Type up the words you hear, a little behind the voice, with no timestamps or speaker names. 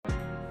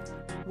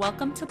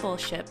Welcome to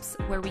Bullships,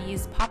 where we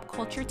use pop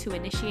culture to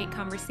initiate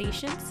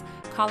conversations,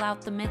 call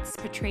out the myths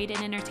portrayed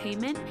in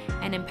entertainment,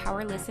 and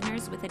empower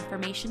listeners with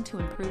information to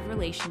improve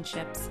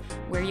relationships.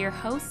 We're your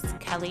hosts,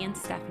 Kelly and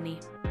Stephanie.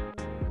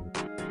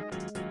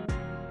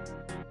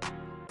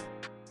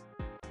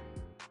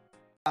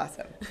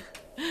 Awesome.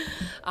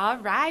 All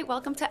right,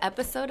 welcome to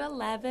episode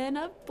 11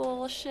 of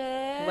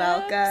Bullships.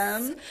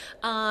 Welcome.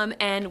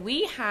 And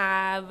we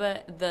have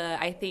the,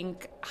 I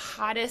think,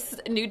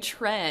 hottest new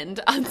trend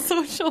on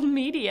social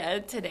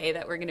media today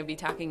that we're going to be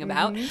talking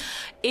about. Mm-hmm.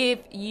 If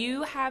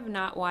you have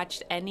not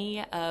watched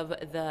any of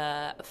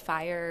the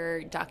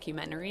Fyre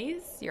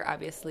documentaries, you're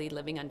obviously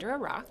living under a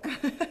rock.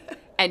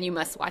 And you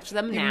must watch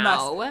them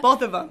now. Must.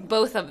 Both of them.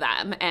 Both of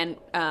them. And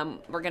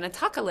we're going to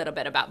talk a little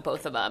bit about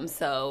both of them.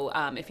 So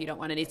if you don't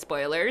want any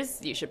spoilers,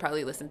 you should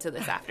probably listen to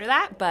this after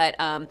that. But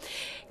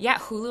yeah,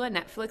 Hulu and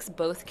Netflix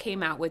both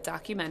came out with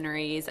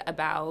documentaries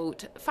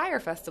about Fyre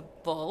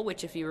Festival,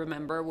 which, if you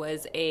remember,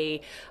 was a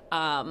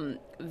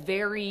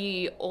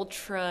very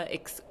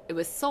it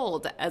was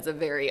sold as a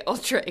very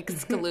ultra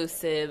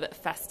exclusive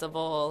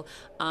festival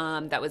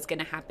that was going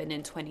to happen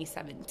in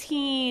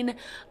 2017.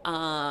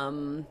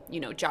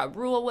 Ja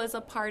Rule was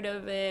a part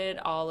of it.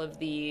 All of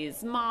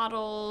these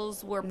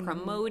models were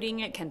promoting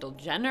it. Kendall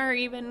Jenner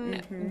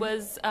even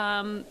was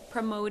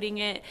promoting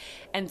it.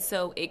 And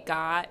so it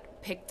got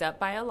picked up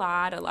by a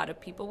lot. A lot of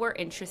people were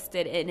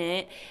interested in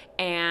it.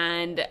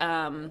 And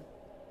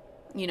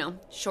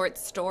short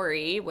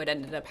story, what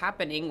ended up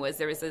happening was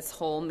there was this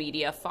whole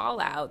media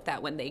fallout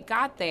that when they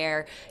got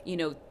there,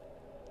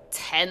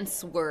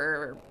 tents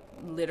were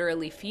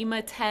literally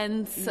FEMA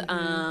tents.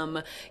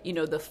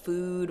 The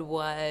food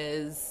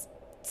was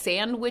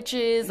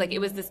sandwiches. Like, it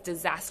was this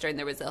disaster. And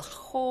there was a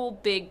whole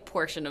big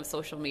portion of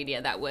social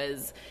media that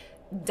was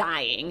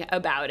dying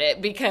about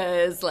it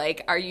because,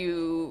 like, are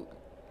you...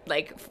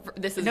 Like,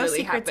 this is no really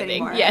secrets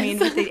happening. Anymore. Yes. I mean,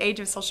 with the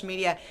age of social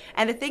media.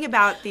 And the thing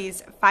about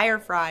these Fyre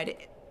Fraud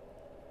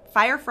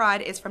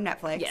is from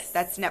Netflix. Yes.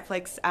 That's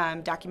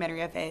Netflix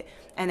documentary of it.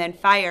 And then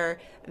Fyre,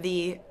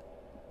 the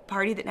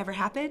party that never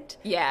happened,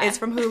 is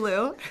from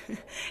Hulu.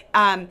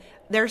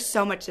 There's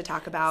so much to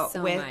talk about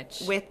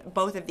with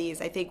both of these.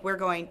 I think we're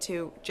going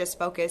to just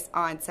focus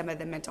on some of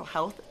the mental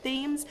health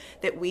themes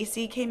that we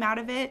see came out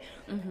of it.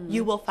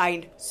 You will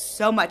find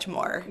so much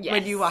more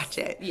when you watch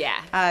it.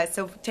 Yeah.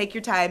 So take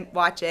your time,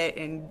 watch it,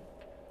 and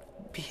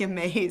be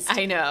amazed.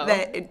 I know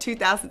that in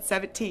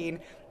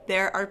 2017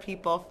 there are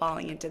people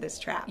falling into this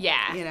trap.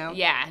 Yeah.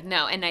 Yeah.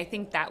 No. And I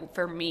think that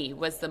for me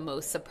was the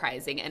most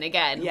surprising. And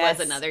again,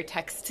 was another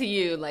text to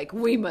you, like,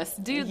 we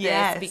must do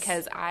this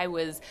because I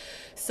was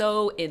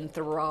so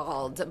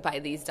enthralled by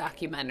these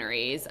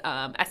documentaries.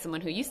 As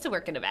someone who used to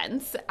work in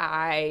events,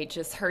 I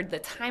just heard the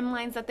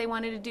timelines that they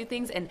wanted to do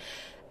things. And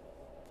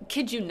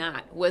kid you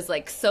not, was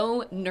like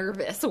so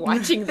nervous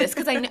watching this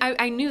because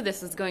I knew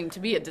this was going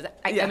to be a disaster.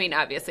 I mean,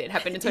 obviously it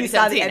happened in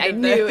 2017. I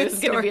knew it was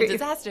going to be a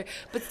disaster.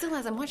 But still,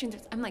 as I'm watching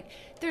this, I'm like,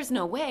 there's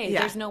no way.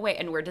 There's no way.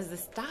 And where does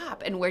this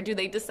stop? And where do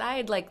they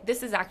decide, like,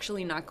 this is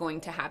actually not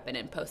going to happen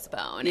and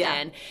postpone? Yeah.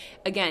 And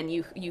again,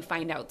 you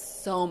find out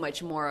so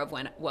much more of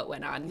what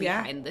went on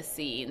behind the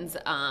scenes.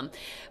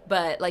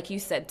 But like you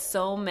said,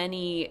 so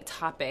many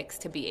topics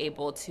to be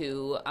able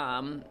to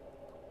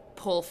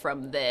pull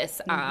from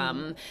this.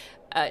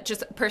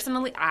 Just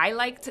personally, I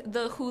liked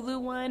the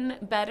Hulu one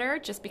better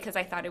just because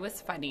I thought it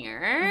was funnier.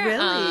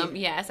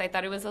 Really? Yes, I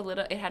thought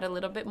it had a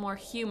little bit more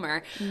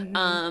humor.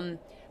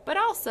 But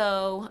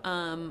also,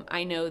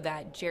 I know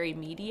that Jerry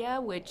Media,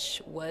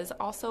 which was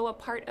also a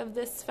part of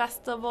this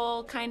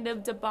festival kind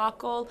of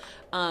debacle,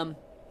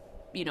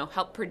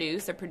 helped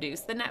produce the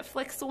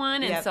Netflix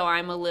one. And so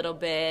I'm a little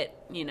bit,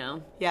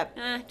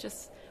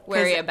 just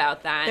worry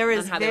about that. There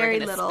was how very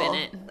they were little spin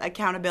it.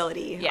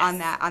 accountability on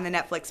the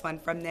Netflix one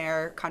from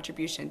their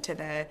contribution to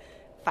the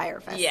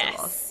Fyre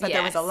Festival. But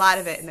there was a lot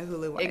of it in the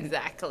Hulu one.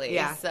 Exactly.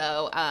 Yeah.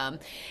 So,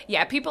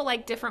 people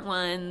like different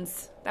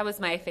ones. That was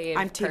my fave.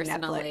 I'm team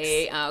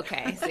personally. Netflix.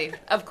 Okay. See,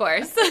 of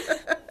course.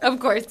 Of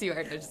course you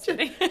are. No, just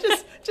kidding.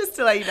 just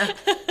to let you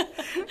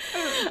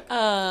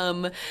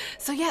know.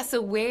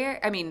 So where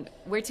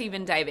to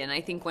even dive in?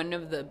 I think one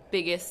of the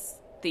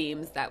biggest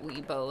themes that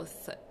we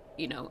both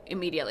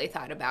immediately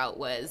thought about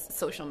was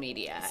social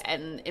media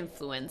and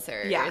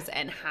influencers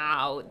and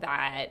how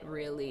that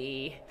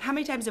really... How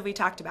many times have we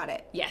talked about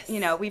it? Yes.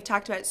 We've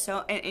talked about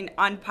it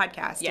on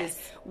podcasts is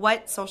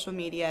what social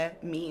media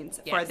means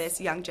for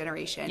this young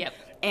generation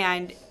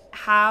and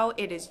how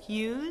it is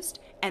used,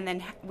 and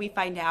then we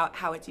find out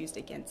how it's used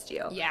against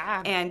you.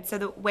 Yeah. And so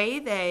the way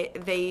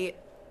that they...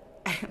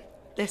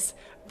 this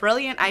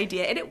brilliant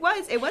idea, and it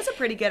was a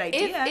pretty good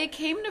idea. If it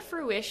came to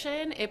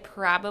fruition, it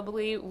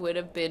probably would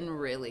have been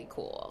really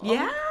cool.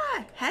 Yeah,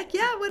 heck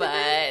yeah, would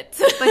have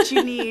been. But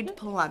you need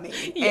plumbing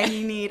and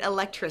you need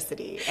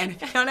electricity, and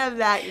if you don't have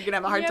that, you're gonna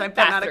have a hard time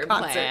putting on a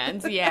concert.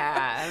 Plans.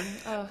 Yeah.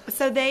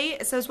 So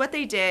what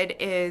they did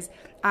is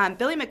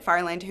Billy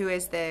McFarland, who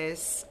is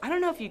this, I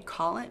don't know if you'd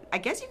call it, I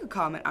guess you could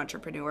call him an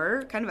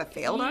entrepreneur, kind of a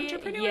failed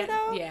entrepreneur,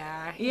 though.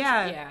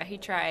 Yeah, he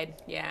tried,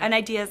 An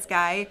ideas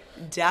guy,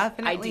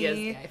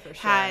 definitely for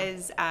sure.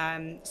 Has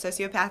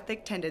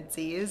sociopathic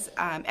tendencies.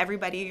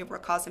 Everybody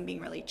recalls him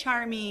being really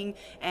charming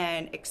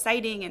and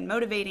exciting and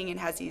motivating and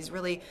has these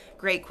really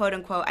great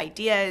quote-unquote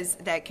ideas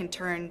that can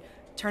turn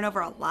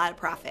over a lot of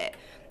profit.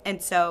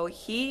 And so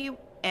he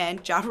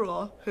and Ja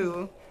Rule,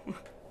 who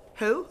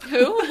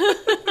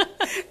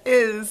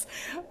is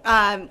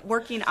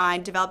working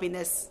on developing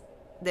this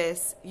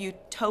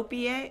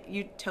utopian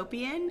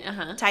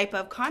type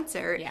of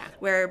concert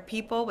where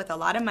people with a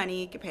lot of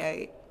money can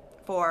pay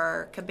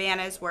for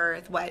cabanas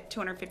worth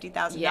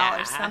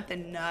 $250,000,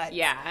 something nuts,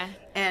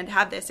 and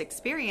have this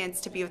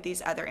experience to be with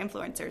these other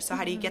influencers. So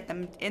how do you get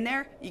them in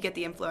there? You get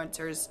the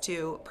influencers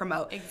to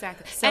promote.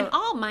 Exactly. So, and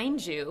all,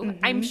 mind you,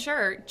 I'm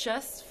sure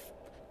just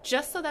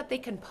so that they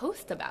can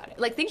post about it.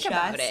 Like, think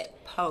about it.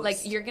 Post. Like,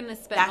 you're going to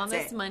spend all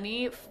this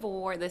money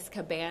for this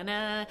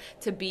cabana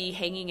to be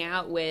hanging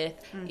out with,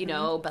 you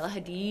know, Bella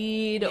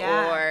Hadid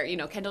or, you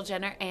know, Kendall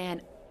Jenner,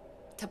 and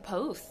to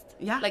post.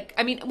 Yeah. Like,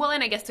 I mean, well,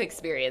 and I guess to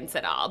experience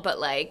it all, but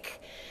like...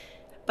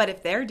 But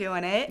if they're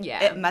doing it,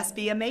 it must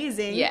be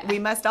amazing. Yeah. We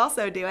must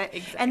also do it.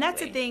 Exactly. And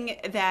that's the thing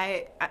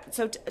that...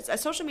 So a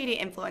social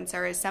media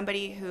influencer is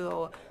somebody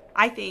who...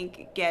 I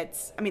think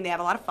they have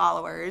a lot of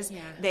followers.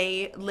 Yeah.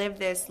 They live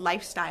this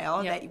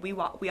lifestyle that we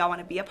all want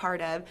to be a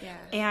part of. Yeah.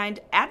 And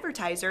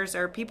advertisers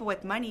or people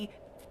with money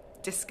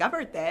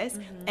discovered this.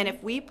 And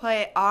if we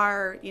put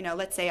our, you know,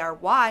 let's say our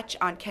watch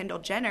on Kendall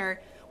Jenner,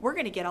 we're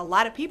going to get a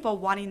lot of people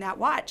wanting that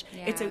watch.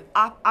 Yeah. It's an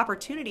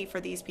opportunity for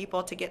these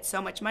people to get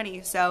so much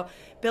money. So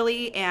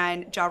Billy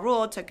and Ja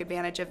Rule took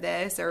advantage of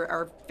this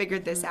or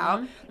figured this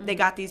out. They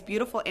got these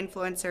beautiful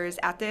influencers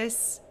at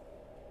this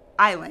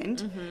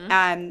island.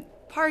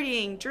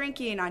 Partying,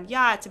 drinking on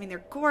yachts. I mean,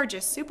 they're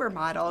gorgeous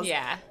supermodels.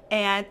 Yeah.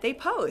 And they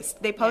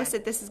post. They post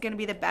that this is going to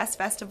be the best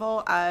festival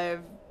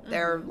of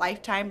their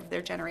lifetime, of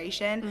their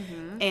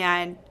generation.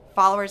 And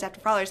followers after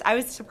followers. I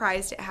was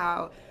surprised at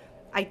how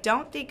I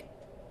don't think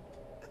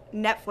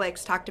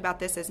Netflix talked about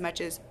this as much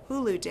as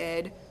Hulu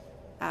did.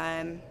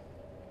 The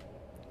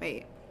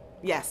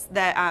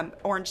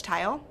orange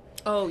tile.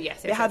 Oh,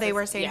 yes. How they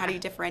were saying how do you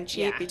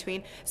differentiate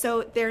between.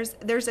 So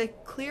there's a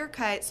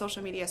clear-cut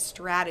social media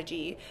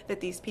strategy that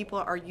these people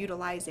are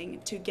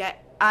utilizing to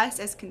get us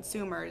as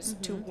consumers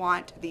to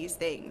want these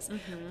things.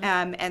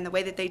 And the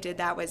way that they did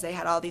that was they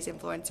had all these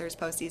influencers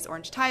post these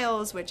orange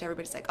tiles, which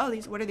everybody's like, oh,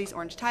 what are these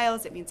orange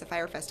tiles? It means a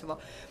fire festival.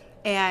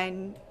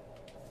 And...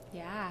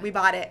 we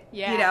bought it,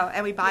 you know,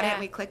 and we bought it and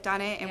we clicked on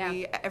it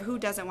and who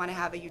doesn't want to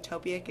have a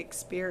utopic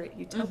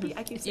experience,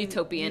 I keep saying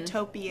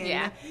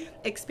utopian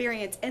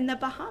experience in the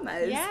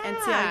Bahamas. And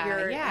so I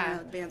don't know,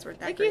 the bands weren't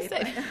that great.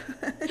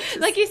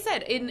 Like you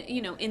said,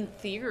 in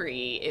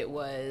theory, it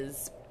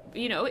was,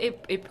 you know,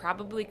 it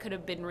probably could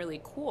have been really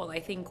cool.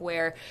 I think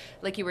where,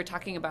 like you were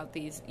talking about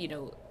these, you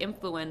know,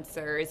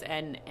 influencers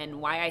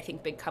and why I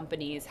think big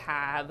companies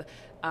have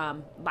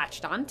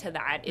latched onto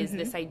that is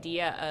this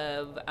idea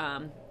of,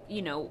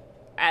 you know,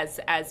 as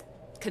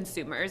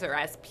consumers or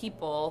as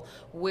people,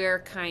 we're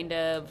kind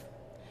of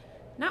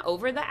not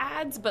over the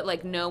ads, but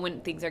like know when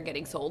things are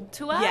getting sold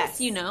to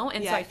us, you know?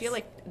 And so I feel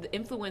like the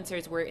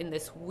influencers were in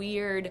this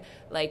weird,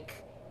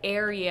 like,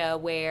 area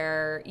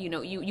where, you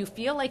know, you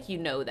feel like you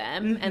know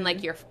them and like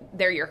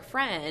they're your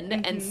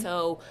friend. And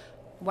so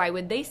why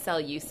would they sell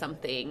you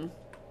something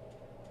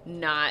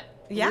not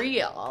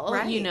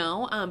real, you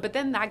know? But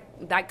then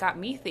that got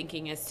me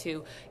thinking as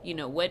to, you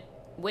know, what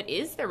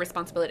is their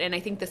responsibility? And I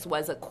think this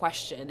was a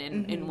question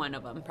in one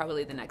of them,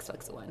 probably the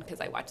Netflix one, because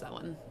I watched that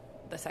one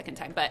the second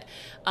time. But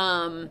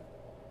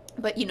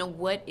you know,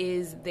 what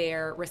is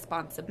their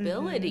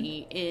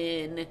responsibility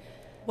in...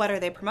 What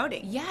are they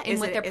promoting? Yeah, and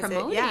what they're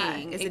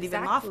promoting. Is it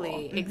even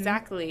lawful?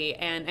 Exactly.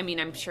 And I mean,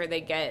 I'm sure they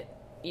get,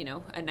 you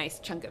know, a nice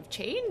chunk of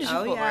change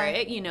for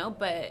it, you know,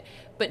 but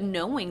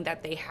knowing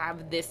that they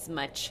have this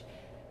much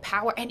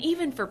power, and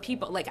even for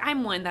people, like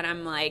I'm one that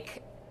I'm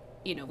like,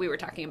 you know, we were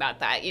talking about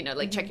that, you know,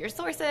 like check your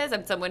sources.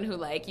 I'm someone who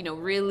like, you know,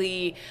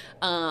 really,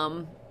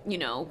 you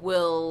know,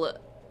 will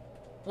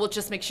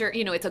just make sure,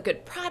 you know, it's a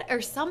good product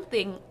or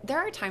something. There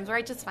are times where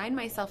I just find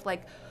myself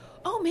like,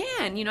 oh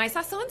man, you know, I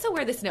saw so-and-so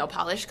wear this nail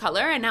polish color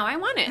and now I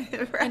want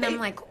it. And I'm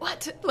like,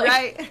 what?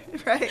 Like,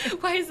 right.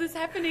 Why is this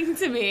happening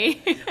to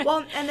me?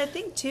 Well, and the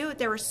thing too,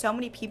 there were so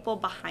many people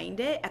behind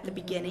it at the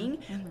beginning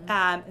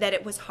that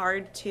it was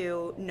hard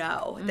to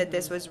know that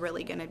this was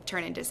really going to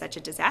turn into such a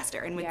disaster.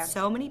 And when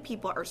so many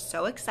people are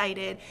so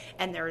excited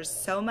and there's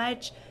so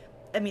much,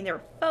 I mean, there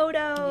were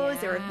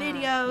photos, there were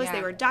videos,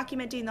 they were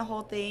documenting the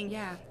whole thing.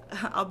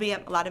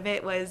 Albeit a lot of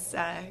it was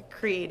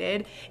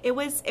created. It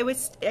was.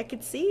 I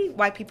could see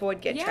why people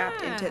would get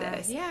trapped into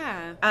this.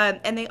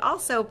 And they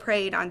also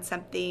preyed on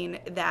something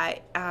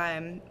that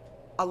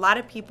a lot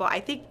of people, I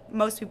think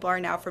most people are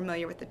now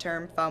familiar with the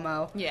term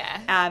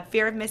FOMO.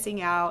 Fear of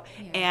missing out.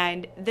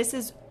 And this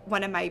is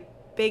one of my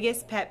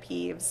biggest pet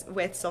peeves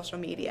with social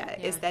media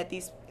is that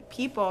these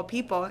people,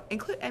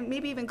 and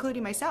maybe even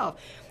including myself,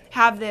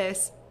 have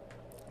this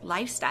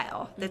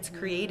lifestyle that's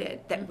created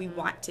that we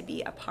want to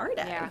be a part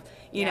of,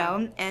 you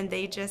know, and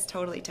they just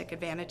totally took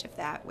advantage of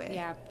that with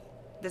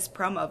this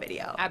promo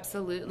video.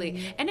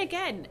 Absolutely. And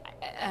again,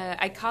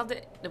 I called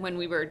it when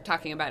we were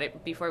talking about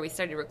it before we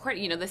started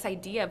recording, you know, this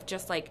idea of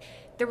just like,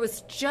 there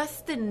was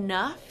just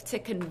enough to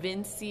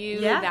convince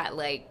you that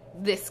like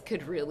this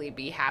could really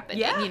be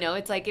happening. You know,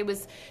 it's like it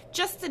was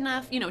just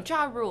enough, you know,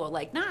 Ja Rule,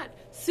 like not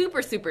super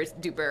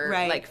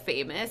duper like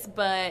famous,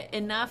 but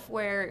enough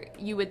where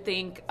you would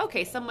think,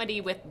 okay,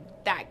 somebody with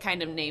that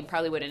kind of name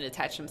probably wouldn't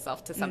attach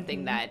himself to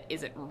something that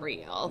isn't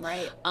real.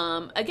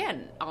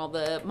 Again, all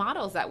the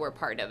models that were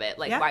part of it,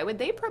 like why would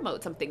they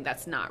promote something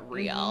that's not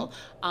real?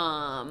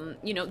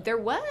 You know, there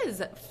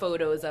was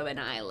photos of an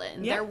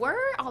island. There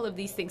were all of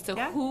these things. So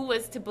who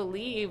was to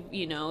believe,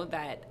 you know,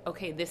 that,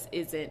 okay, this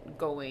isn't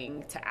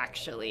going to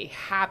actually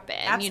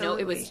happen? You know,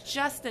 it was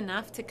just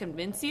enough to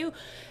convince you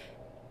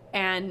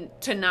and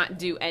to not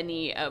do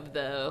any of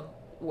the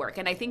work.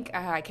 And I think,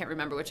 I can't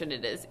remember which one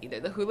it is, either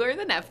the Hulu or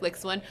the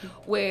Netflix one,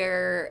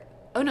 where,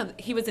 oh no,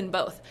 he was in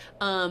both.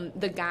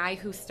 The guy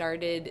who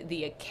started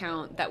the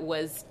account that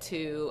was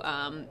to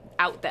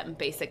out them,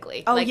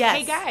 basically. Oh, like, yes.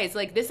 Hey guys,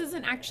 like this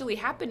isn't actually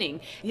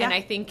happening. And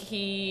I think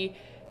he,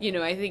 you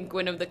know, I think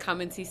one of the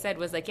comments he said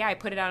was like, I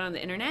put it out on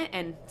the internet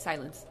and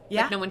silence.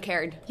 Like no one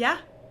cared.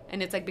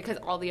 And it's like because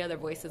all the other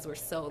voices were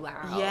so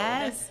loud.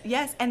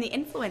 Yes, and the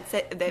influence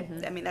that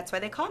I mean, that's why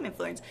they call them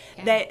influence.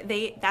 That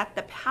the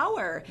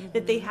power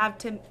that they have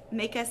to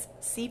make us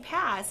see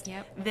past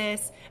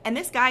this. And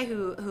this guy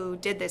who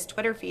did this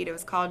Twitter feed, it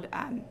was called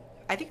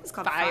I think it was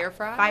called Fire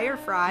Fraud. Fire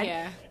Fraud.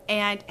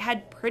 And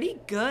had pretty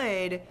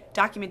good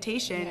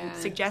documentation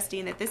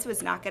suggesting that this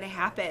was not going to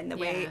happen the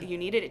way you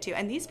needed it to.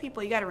 And these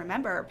people, you got to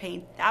remember, are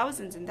paying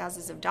thousands and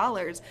thousands of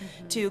dollars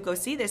to go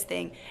see this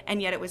thing,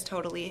 and yet it was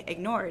totally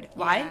ignored.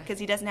 Why? Because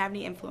he doesn't have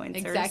any influence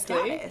or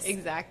status.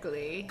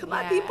 Exactly. Come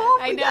on, people.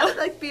 We got to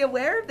like be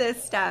aware of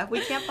this stuff.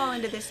 We can't fall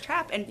into this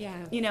trap. And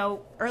you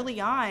know,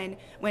 early on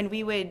when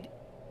we would,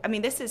 I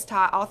mean, this is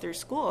taught all through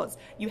schools.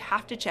 You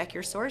have to check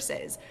your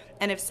sources.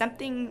 And if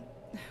something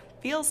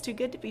feels too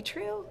good to be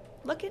true,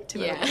 look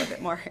into it a little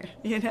bit more,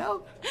 you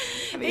know?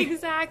 I mean,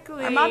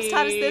 exactly. Our moms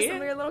taught us this when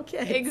we were little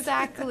kids.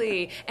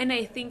 Exactly. And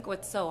I think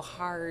what's so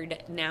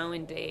hard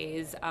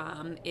nowadays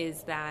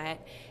is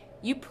that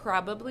you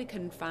probably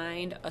can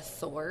find a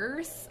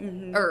source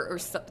or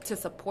to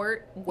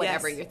support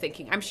whatever you're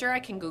thinking. I'm sure I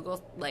can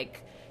Google,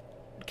 like,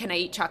 can I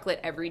eat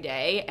chocolate every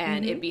day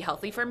and it'd be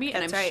healthy for me?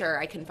 And I'm sure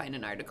I can find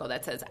an article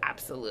that says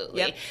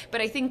absolutely.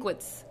 But I think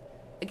what's,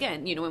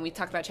 again, you know, when we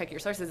talk about check your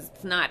sources,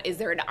 it's not, is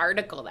there an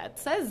article that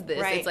says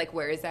this? It's like,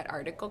 where is that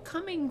article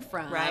coming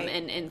from?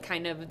 And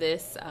kind of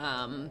this,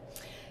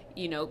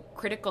 you know,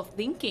 critical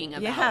thinking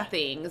about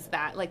things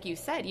that, like you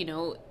said, you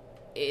know,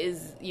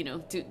 is, you know,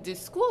 do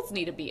schools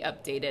need to be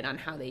updated on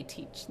how they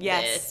teach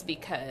this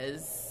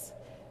because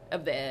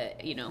of the,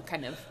 you know,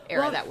 kind of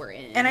era that we're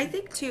in? And I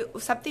think, too,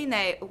 something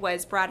that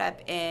was brought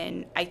up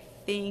in, I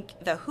think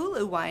the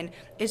Hulu one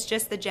is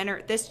just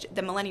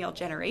the millennial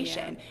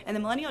generation. And the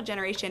millennial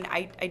generation,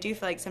 I do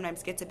feel like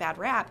sometimes gets a bad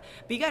rap,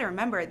 but you got to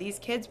remember, these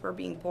kids were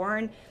being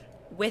born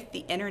with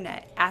the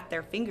internet at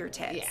their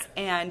fingertips,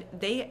 and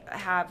they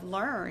have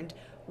learned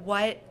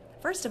what,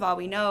 first of all,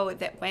 we know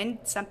that when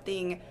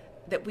something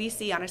that we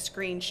see on a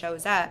screen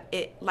shows up,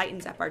 it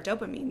lightens up our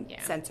dopamine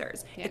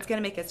sensors. It's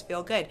going to make us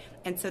feel good.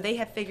 And so they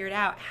have figured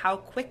out how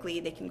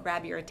quickly they can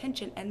grab your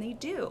attention, and they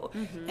do.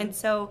 And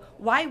so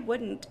why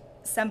wouldn't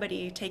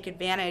somebody take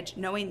advantage,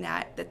 knowing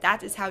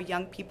that is how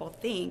young people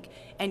think,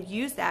 and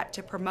use that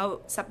to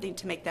promote something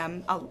to make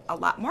them a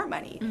lot more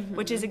money,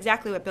 which is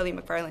exactly what Billy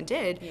McFarland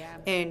did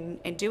in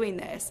doing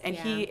this. And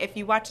he, if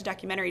you watch the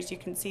documentaries, you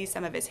can see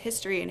some of his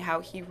history and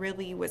how he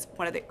really was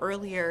one of the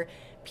earlier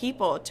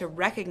people to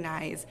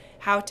recognize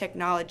how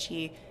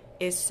technology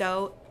is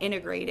so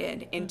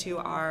integrated into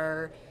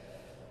our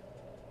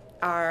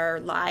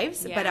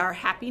lives, but our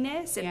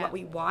happiness and what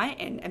we want.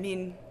 And I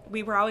mean,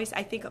 we were always,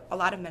 I think a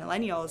lot of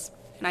millennials,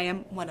 and I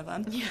am one of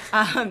them,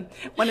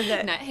 one of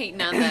the... Not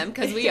hating on them,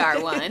 because we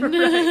are one.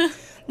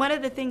 One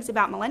of the things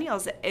about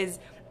millennials is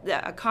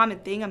a common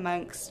thing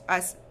amongst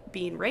us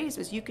being raised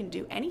was you can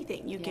do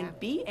anything. You can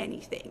be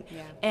anything.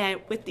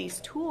 And with these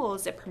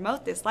tools that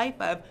promote this life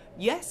of,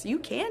 yes, you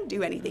can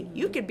do anything.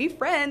 You can be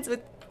friends with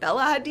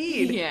Bella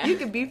Hadid. You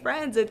can be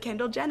friends with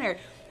Kendall Jenner.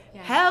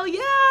 Hell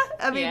yeah.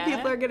 I mean,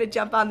 people are going to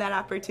jump on that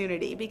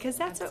opportunity because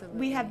that's what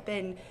we have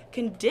been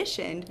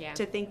conditioned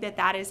to think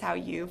that is how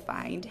you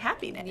find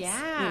happiness.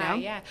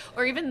 You know?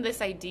 Or even this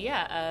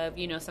idea of,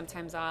 you know,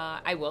 sometimes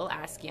I will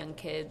ask young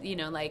kids, you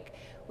know, like,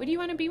 what do you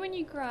want to be when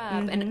you grow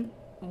up? And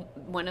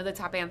one of the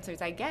top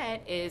answers I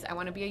get is, I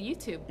want to be a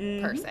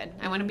YouTube person.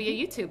 I want to be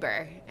a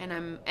YouTuber.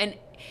 And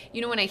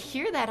you know, when I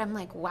hear that, I'm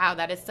like, wow,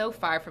 that is so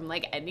far from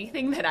like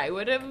anything that I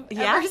would have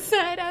ever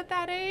said at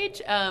that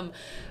age.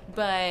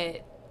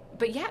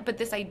 But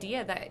this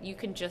idea that you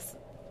can just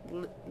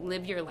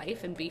live your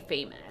life and be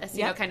famous,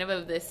 you know, kind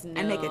of this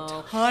and make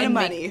a ton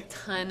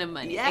of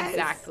money.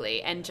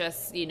 Exactly. And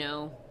just, you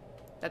know,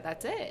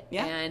 that's it.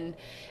 Yeah. And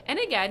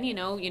again,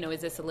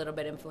 is this a little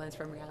bit influenced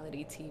from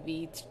reality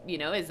TV?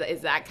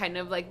 Is that kind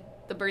of like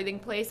the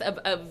birthing place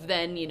of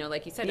then,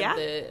 like you said,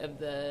 of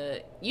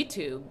the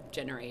YouTube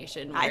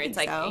generation, where it's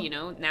like,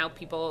 so. Now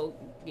people,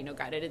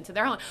 got it into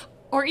their own.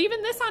 Or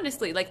even this,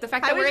 honestly, like the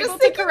fact that we're able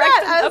to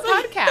correct a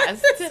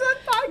podcast.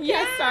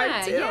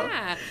 Podcast too.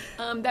 Yeah.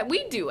 That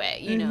we do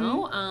it,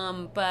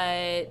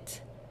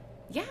 but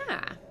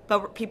yeah.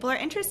 But people are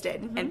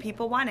interested and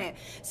people want it.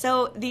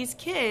 So these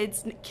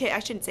kids, I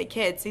shouldn't say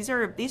kids, these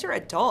are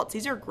adults.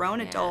 These are grown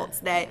adults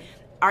that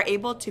are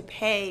able to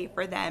pay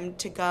for them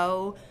to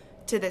go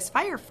to this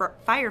fire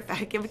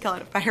we call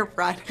it a fire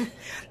front,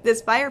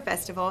 this fire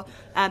festival.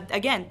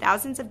 Again,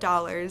 thousands of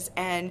dollars,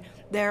 and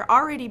they're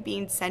already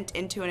being sent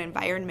into an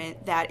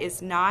environment that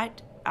is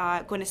not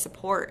going to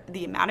support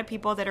the amount of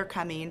people that are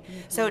coming. Mm-hmm.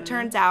 So it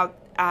turns out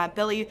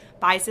Billy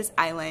buys this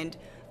island.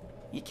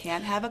 You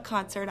can't have a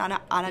concert on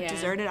a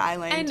deserted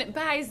island. And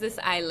buys this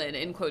island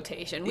in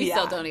quotation. We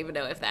still don't even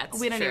know if that's true.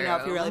 We don't even know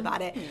if he really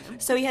bought it. Mm-hmm.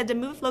 So he had to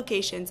move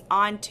locations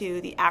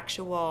onto the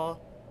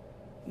actual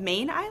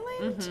main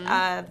island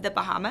of the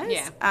Bahamas.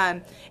 Yeah.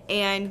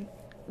 And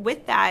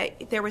with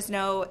that, there was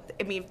no,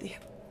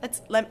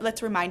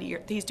 let's remind you,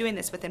 he's doing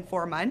this within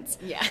 4 months.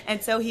 Yeah.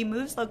 And so he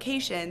moves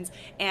locations,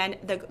 and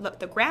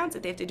the grounds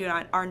that they have to do it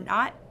on are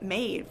not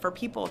made for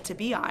people to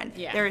be on.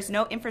 Yeah. There is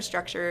no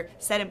infrastructure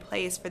set in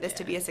place for this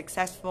to be a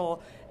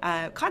successful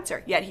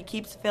concert. Yet he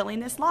keeps filling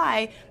this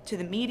lie to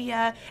the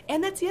media.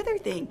 And that's the other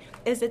thing,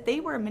 is that they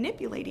were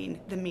manipulating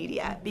the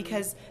media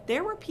because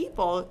there were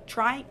people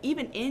trying,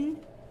 even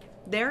in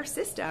their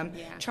system,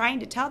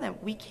 trying to tell them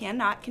we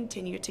cannot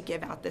continue to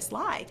give out this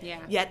lie. Yeah.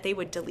 Yet they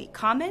would delete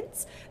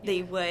comments.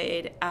 They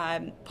would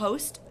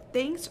post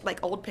things like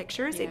old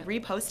pictures. They'd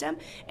repost them.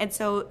 And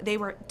so they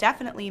were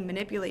definitely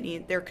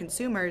manipulating their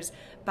consumers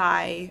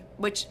by,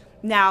 which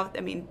now,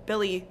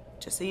 Billy,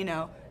 just so you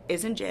know,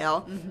 is in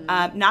jail.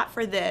 Mm-hmm. Not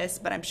for this,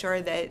 but I'm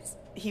sure that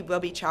he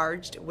will be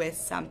charged with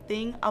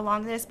something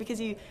along this,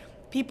 because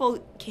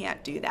people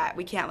can't do that.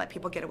 We can't let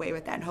people get away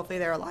with that, and hopefully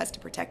there are laws to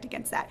protect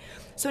against that.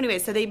 So anyway,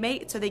 so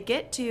they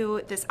get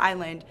to this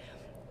island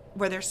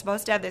where they're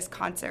supposed to have this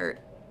concert,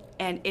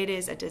 and it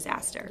is a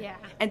disaster. Yeah.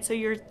 And so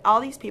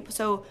all these people.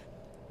 So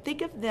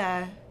think of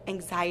the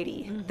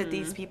anxiety that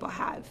these people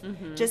have,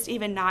 just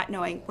even not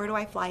knowing, where do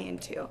I fly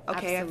into?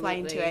 Okay, I fly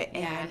into it,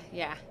 and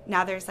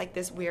now there's like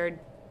this weird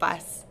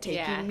bus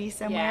taking me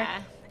somewhere,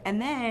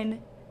 and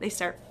then they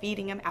start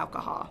feeding him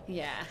alcohol.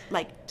 Yeah.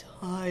 Like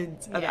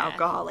tons of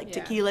alcohol, like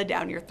tequila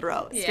down your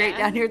throat, straight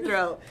down your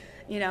throat,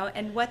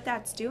 and what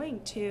that's doing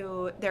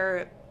to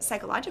their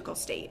psychological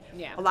state.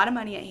 Yeah. A lot of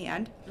money at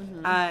hand.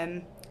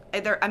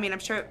 I'm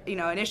sure,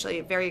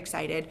 initially very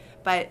excited,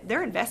 but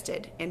they're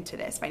invested into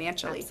this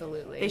financially.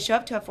 Absolutely. They show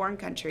up to a foreign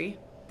country.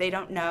 They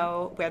don't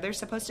know where they're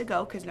supposed to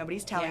go because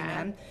nobody's telling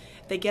them.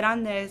 They get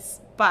on this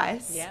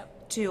bus.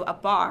 To a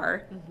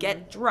bar,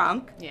 get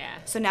drunk. Yeah.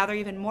 So now they're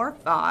even more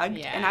fogged.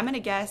 Yeah. And I'm going to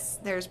guess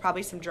there's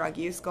probably some drug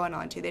use going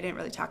on too. They didn't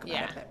really talk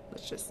about it,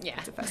 but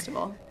it's a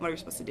festival. What are we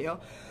supposed to do?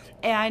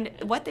 And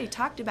what they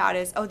talked about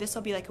is, this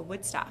will be like a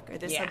Woodstock, or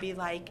this will be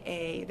like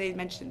they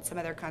mentioned some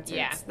other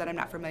concerts that I'm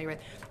not familiar with.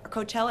 Or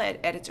Coachella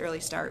at its early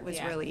start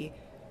was really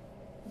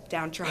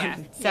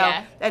downtrodden. So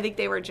I think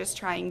they were just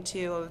trying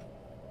to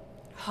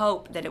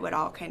hope that it would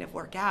all kind of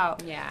work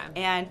out. Yeah.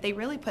 And they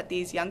really put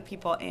these young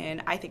people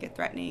in, I think, a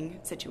threatening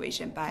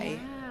situation by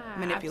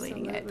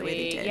manipulating it the way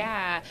they did.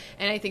 Yeah.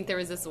 And I think there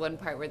was this one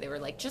part where they were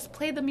like, just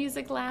play the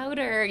music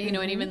louder,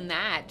 and even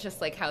that, just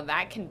like how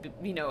that can,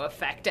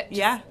 affect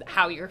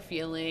how you're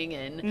feeling.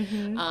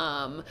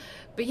 And,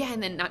 but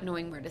and then not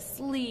knowing where to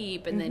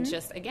sleep, and then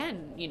just,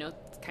 again,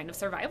 kind of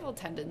survival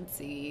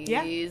tendencies,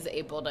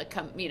 able to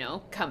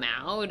come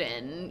out,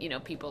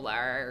 and, people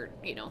are,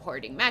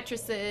 hoarding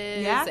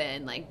mattresses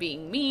and like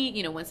being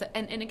mean,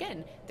 and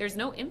again, there's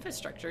no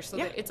infrastructure. So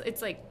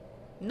it's like,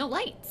 no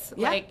lights,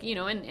 like,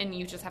 and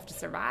you just have to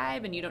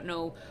survive, and you don't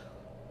know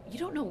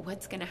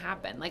what's going to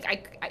happen. Like,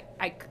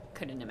 I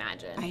couldn't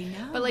imagine. I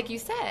know. But like you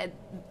said,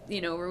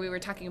 where we were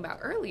talking about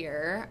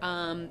earlier,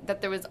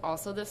 that there was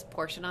also this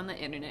portion on the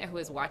internet who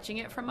was watching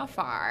it from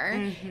afar,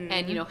 and,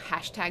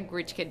 hashtag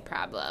rich kid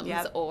problems,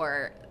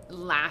 or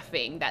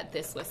laughing that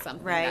this was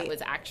something that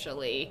was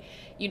actually,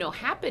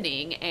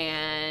 happening,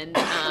 and,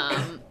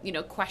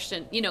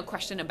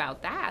 question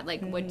about that.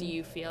 Like, what do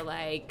you feel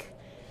like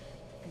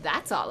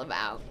that's all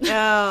about?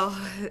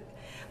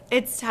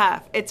 It's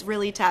tough. It's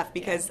really tough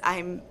because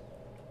I'm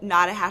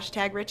not a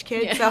hashtag rich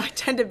kid, so I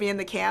tend to be in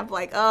the camp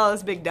like,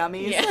 those big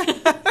dummies.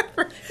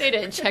 They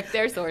didn't check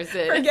their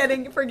sources.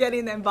 for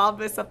getting involved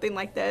with something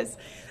like this.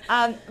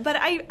 But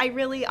I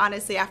really,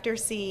 honestly, after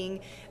seeing,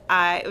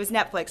 it was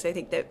Netflix, I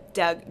think,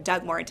 that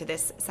dug more into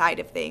this side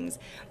of things.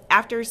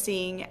 After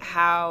seeing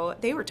how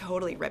they were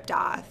totally ripped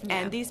off,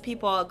 and these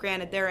people,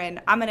 granted, they're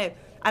in,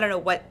 I don't know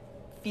what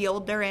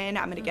field they're in.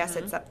 I'm going to guess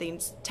it's something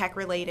tech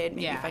related,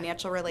 maybe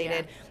financial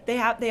related.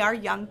 Yeah. They are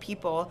young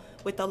people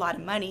with a lot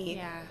of money.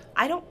 Yeah.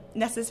 I don't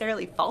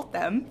necessarily fault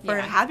them for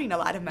having a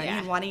lot of money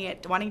and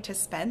wanting to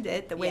spend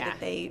it the way that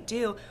they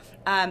do.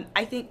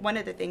 I think one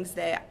of the things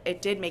that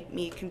it did make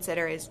me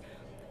consider is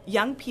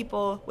young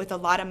people with a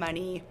lot of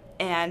money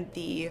and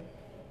the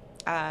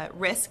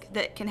risk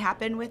that can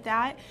happen with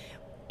that.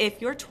 If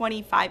you're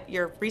 25,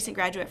 you're a recent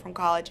graduate from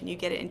college and you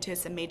get into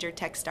some major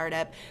tech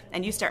startup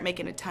and you start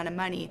making a ton of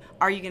money,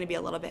 are you going to be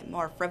a little bit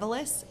more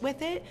frivolous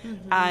with it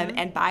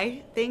and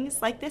buy things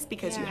like this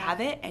because you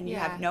have it and you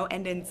have no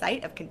end in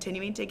sight of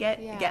continuing to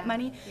get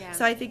money? Yeah.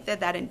 So I think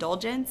that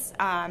indulgence,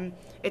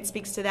 it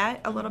speaks to that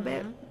a little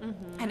bit.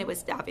 And it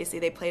was obviously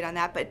they played on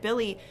that, but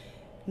Billy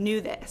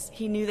knew this.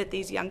 He knew that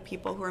these young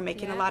people who were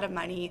making a lot of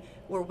money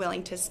were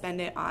willing to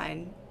spend it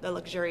on the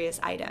luxurious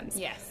items.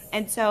 Yes.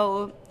 And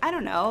so, I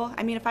don't know.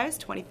 I mean, if I was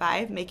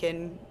 25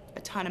 making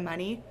a ton of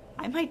money,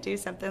 I might do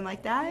something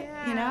like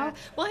that, you know?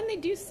 Well, and they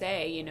do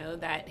say, you know,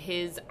 that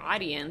his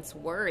audience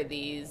were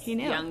these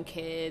young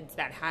kids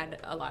that had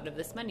a lot of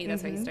this money.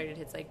 That's why he started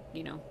his, like,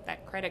 you know,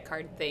 that credit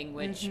card thing,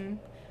 which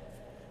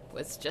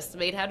was just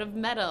made out of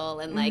metal,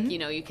 and like, you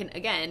know, you can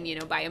again, you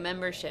know, buy a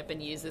membership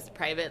and use this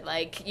private,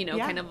 like, you know,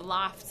 kind of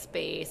loft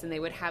space, and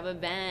they would have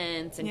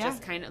events and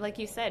just kind of, like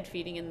you said,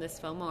 feeding in this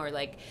FOMO, or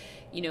like,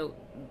 you know,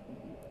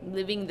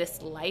 living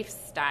this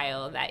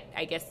lifestyle that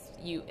I guess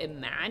you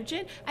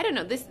imagine. I don't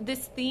know,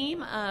 this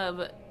theme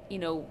of, you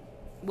know,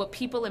 what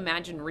people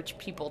imagine rich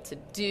people to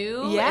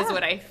do is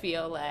what I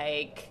feel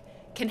like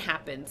can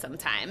happen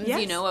sometimes,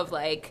 you know, of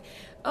like,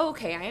 oh,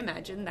 okay, I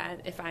imagine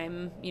that if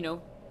I'm, you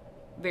know,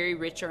 very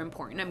rich or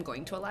important, I'm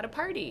going to a lot of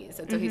parties.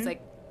 And so he's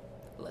like,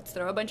 let's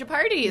throw a bunch of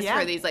parties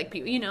for these, like,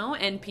 people, you know,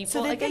 and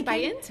people like buy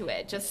into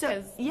it just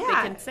because they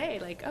can say,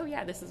 like, oh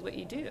yeah, this is what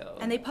you do.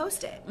 And they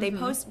post it. They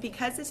post,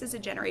 because this is a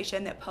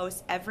generation that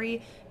posts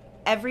every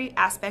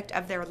aspect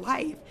of their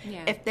life.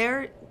 Yeah. If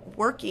they're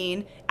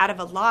working out of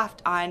a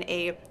loft on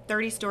a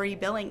 30-story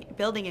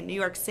building in New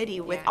York City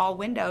with all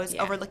windows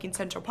overlooking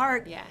Central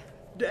Park,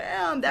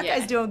 damn, that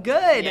guy's doing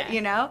good,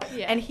 you know?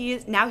 Yeah. And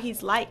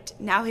he's liked.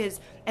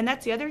 And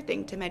that's the other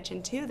thing to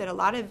mention too, that a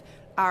lot of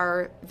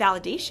our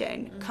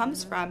validation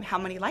comes from how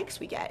many likes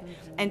we get.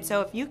 And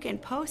so if you can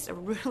post a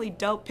really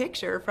dope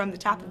picture from the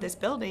top of this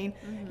building,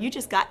 you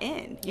just got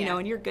in, you know,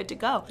 and you're good to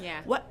go.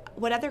 Yeah.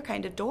 What other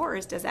kind of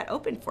doors does that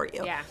open for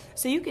you? Yeah.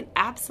 So you can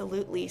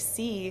absolutely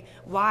see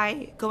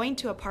why going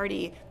to a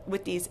party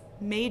with these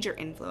major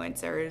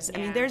influencers, I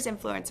mean, there's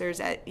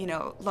influencers at, you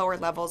know, lower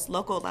levels,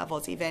 local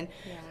levels even,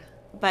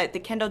 but the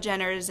Kendall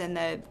Jenners and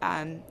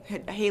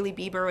the Hailey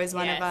Bieber was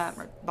one of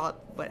them, or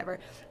whatever.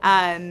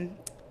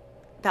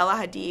 Bella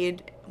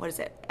Hadid, what is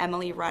it?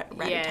 Emily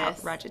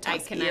Ratajkowski. I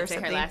cannot say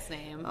her last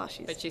name. Oh,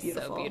 she's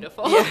beautiful. So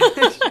beautiful.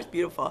 Yeah, she's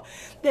beautiful.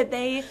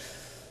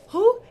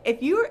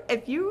 If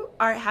you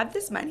have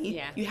this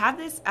money, you have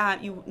this,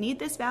 you need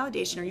this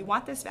validation, or you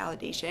want this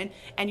validation,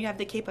 and you have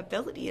the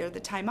capability or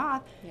the time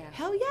off,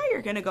 hell yeah,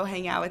 you're gonna go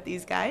hang out with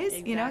these guys,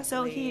 exactly. You know.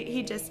 So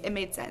he just, it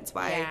made sense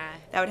why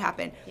that would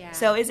happen. Yeah.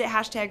 So is it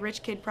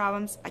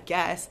 #RichKidProblems? I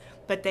guess,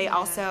 but they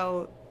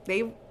also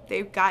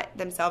they've got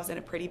themselves in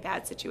a pretty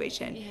bad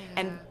situation,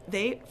 and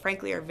they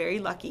frankly are very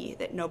lucky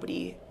that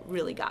nobody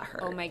really got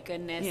hurt. Oh my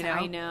goodness, you know?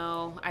 I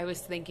know. I was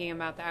thinking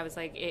about that. I was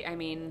like, I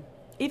mean.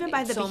 Even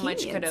by the so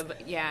Bohemians. Much could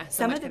have,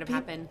 so much could have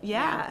happened.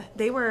 Yeah,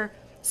 they were.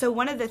 So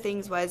one of the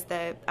things was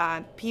the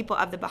people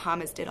of the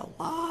Bahamas did a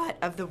lot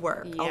of the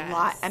work. A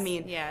lot. I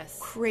mean,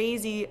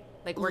 crazy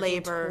like working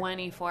labor.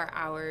 24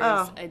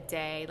 hours a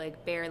day,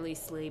 like barely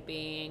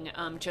sleeping.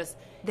 Just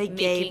they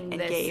gave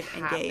and gave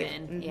happen.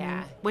 And gave.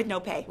 Yeah, with no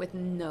pay. With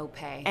no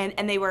pay.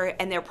 And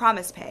they're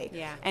promised pay.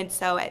 Yeah. And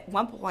so at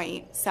one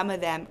point, some of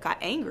them got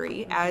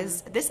angry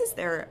as this is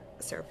their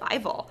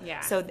survival. Yeah.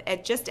 So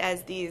just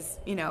as these,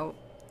 you know,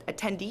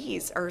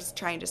 attendees are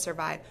trying to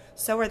survive,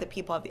 so are the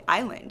people of the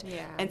island.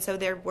 Yeah. And so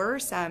there were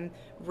some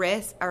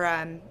risks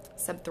or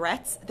some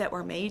threats that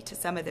were made to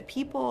some of the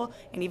people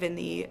and even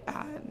the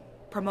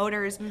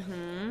promoters.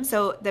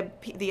 So the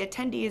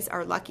attendees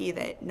are lucky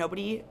that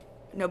nobody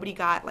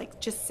got like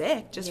just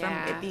sick just from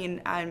it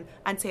being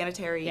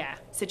unsanitary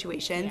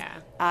situations.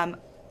 Yeah.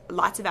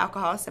 Lots of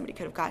alcohol, somebody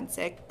could have gotten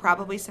sick,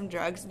 probably some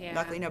drugs.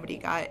 Luckily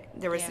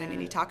there wasn't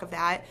any talk of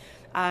that.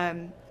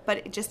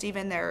 But just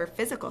even their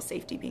physical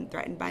safety being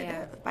threatened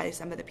by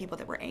some of the people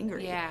that were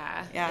angry.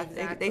 Yeah,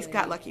 exactly. They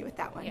got lucky with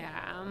that one.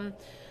 Yeah,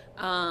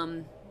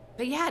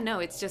 but no,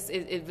 it's just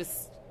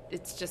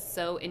it's just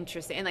so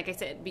interesting. And like I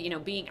said, you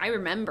know, I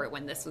remember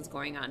when this was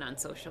going on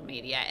social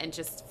media and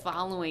just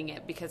following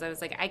it, because I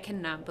was like, I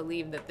cannot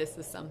believe that this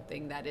is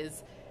something that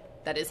is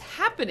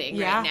happening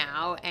right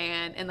now.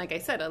 And like I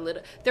said,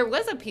 there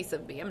was a piece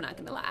of me, I'm not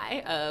gonna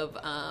lie,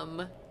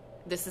 of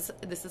this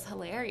is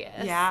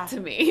hilarious to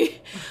me.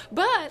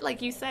 But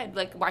like you said,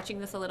 like watching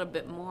this a little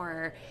bit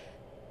more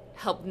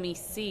helped me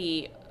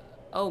see,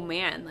 oh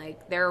man,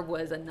 like there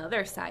was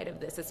another side of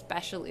this,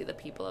 especially the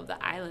people of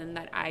the island,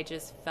 that I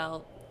just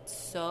felt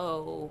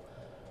so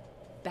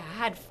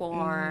bad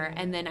for.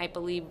 And then I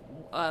believe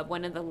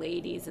one of the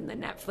ladies in the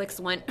Netflix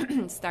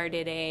one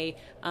started a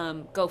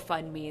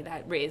GoFundMe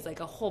that raised like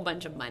a whole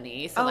bunch of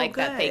money, so like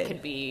good. That they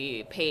could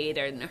be paid,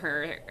 and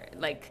her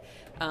like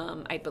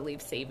I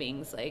believe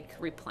savings like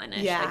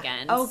replenished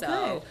again.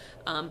 So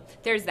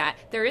there's that.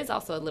 There is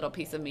also a little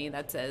piece of me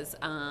that says,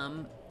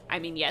 I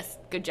mean, yes,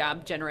 good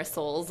job, generous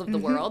souls of the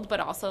world, but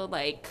also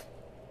like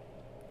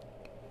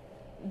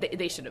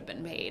they should have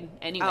been paid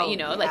anyway. You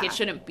know, like it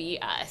shouldn't be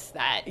us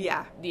that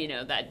you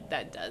know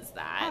that does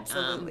that.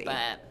 Absolutely.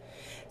 But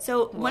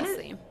so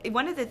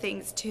one of the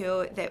things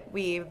too that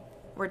we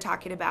were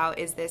talking about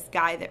is this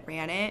guy that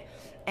ran it,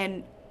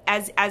 and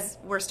as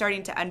we're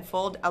starting to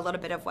unfold a little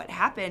bit of what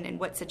happened and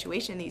what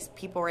situation these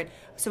people were in,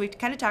 so we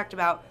kind of talked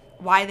about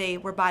why they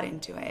were bought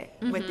into it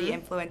with the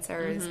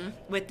influencers,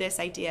 with this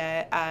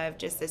idea of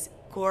just this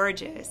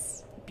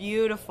gorgeous,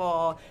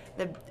 beautiful,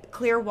 the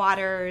clear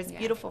waters,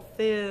 beautiful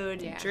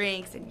food, and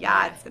drinks, and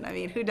yachts, and I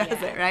mean, who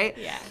doesn't, right?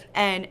 Yeah.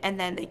 And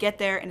then they get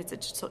there, and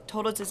it's a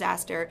total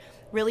disaster,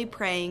 really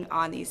preying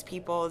on these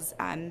people's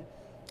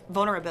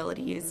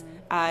vulnerabilities,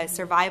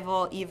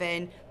 survival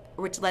even,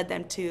 which led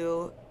them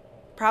to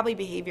probably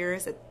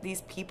behaviors that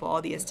these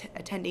people, these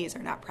attendees,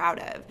 are not proud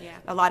of. Yeah.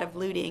 A lot of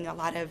looting, a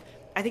lot of,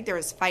 I think there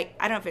was I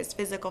don't know if it's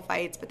physical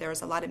fights, but there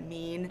was a lot of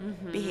mean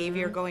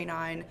behavior going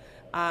on.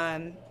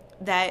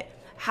 That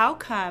how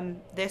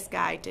come this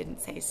guy didn't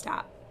say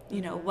stop?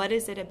 You know, what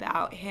is it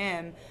about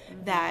him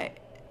that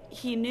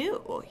he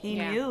knew? He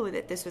knew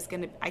that this was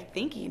going to, I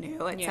think he knew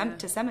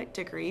to some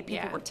degree.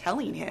 People were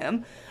telling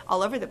him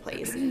all over the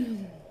place.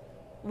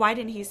 Why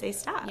didn't he say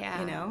stop? Yeah.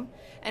 You know?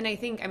 And I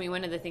think, I mean,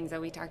 one of the things that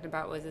we talked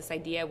about was this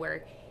idea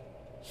where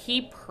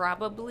he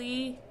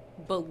probably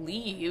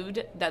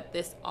believed that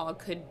this all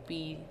could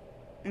be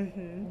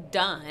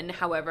done.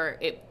 However,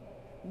 it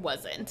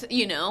wasn't,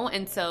 you know?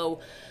 And so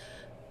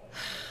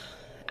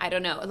I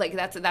don't know, like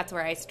that's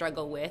where I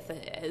struggle with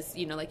is,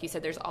 you know, like you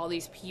said, there's all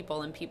these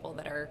people and people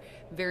that are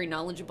very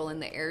knowledgeable in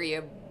the area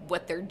of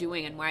what they're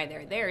doing and why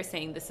they're there,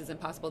 saying this is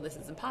impossible, this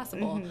is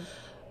impossible.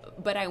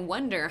 But I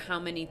wonder how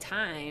many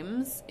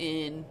times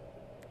in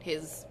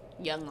his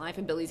young life,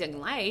 in Billy's young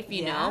life,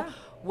 you know,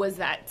 was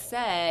that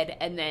said,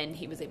 and then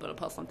he was able to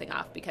pull something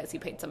off because he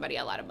paid somebody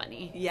a lot of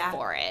money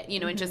for it, you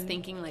know, and just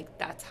thinking like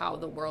that's how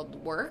the world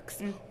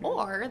works,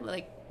 or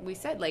like we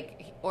said,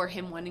 like, or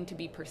him wanting to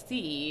be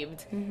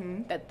perceived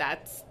that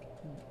that's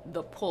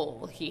the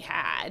pull he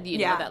had, you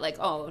know, that like,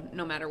 oh,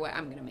 no matter what,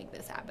 I'm going to make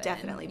this happen.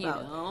 Definitely both.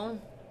 You know?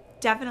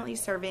 Definitely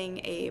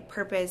serving a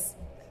purpose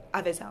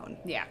of his own.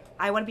 Yeah.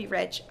 I want to be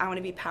rich. I want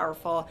to be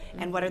powerful.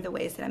 And what are the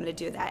ways that I'm going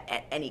to do that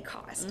at any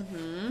cost?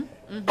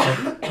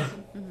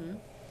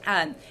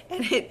 And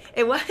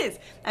it was,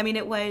 I mean,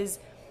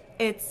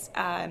 it's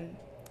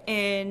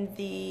in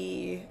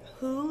the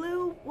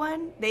Hulu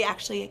one, they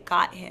actually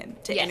got him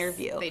to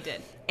interview. They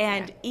did.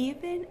 And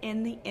even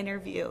in the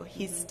interview,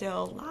 he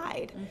still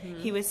lied.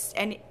 He was,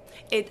 and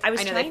they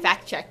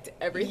fact checked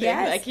everything.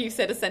 Yes. Like he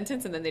said a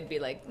sentence and then they'd be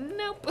like,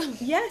 nope.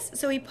 Yes.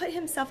 So he put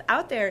himself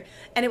out there.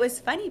 And it was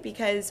funny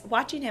because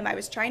watching him, I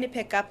was trying to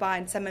pick up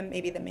on some of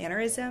maybe the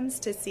mannerisms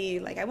to see,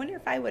 like, I wonder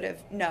if I would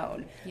have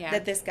known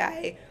that this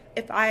guy,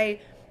 if I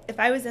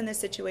was in this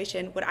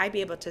situation, would I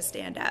be able to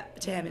stand up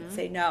to him and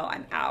say, no,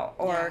 I'm out?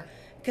 Or,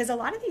 because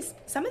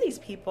some of these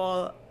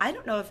people, I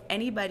don't know if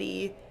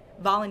anybody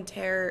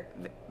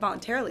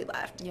voluntarily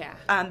left. Yeah.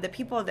 The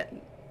people that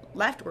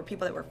left were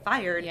people that were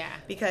fired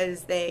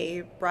because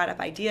they brought up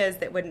ideas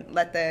that wouldn't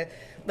let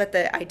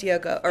the idea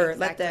go, or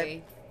let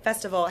the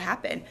festival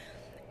happen.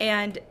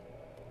 And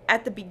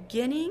at the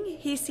beginning,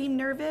 he seemed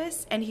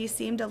nervous and he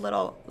seemed a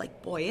little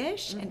like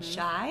boyish and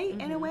shy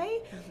in a way.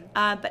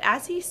 But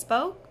as he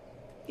spoke,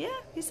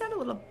 he sounded a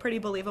little pretty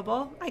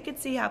believable. I could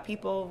see how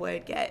people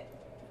would get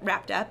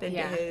wrapped up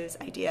into his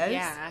ideas.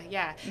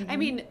 Yeah. I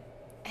mean,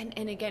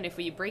 and again, if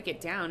we break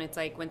it down, it's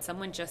like when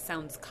someone just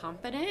sounds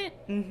confident,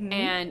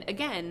 and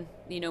again,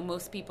 you know,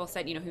 most people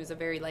said, you know, he was a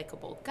very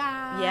likable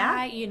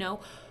guy, you know,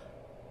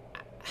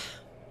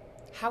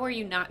 how are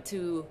you not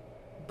to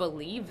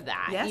believe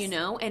that, you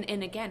know?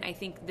 And again, I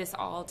think this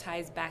all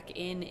ties back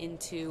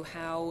into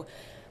how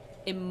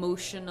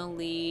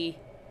emotionally,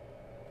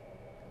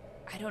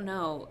 I don't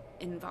know,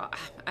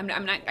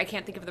 I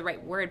can't think of the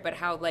right word, but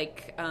how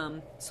like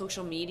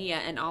social media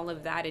and all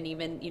of that, and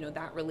even, you know,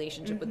 that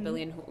relationship with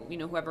Billy and, you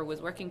know, whoever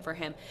was working for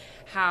him,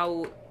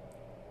 how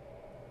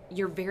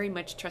you're very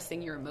much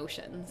trusting your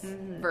emotions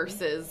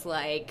versus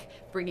like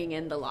bringing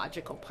in the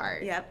logical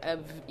part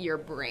of your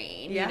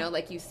brain. You know,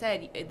 like you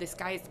said, this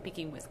guy is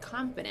speaking with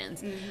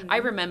confidence. I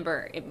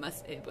remember it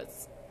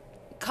was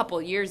a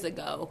couple years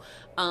ago,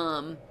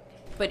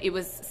 but it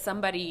was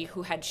somebody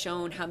who had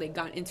shown how they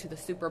got into the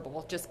Super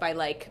Bowl just by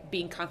like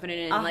being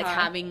confident and like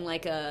having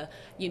like a,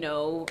 you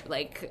know,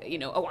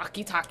 a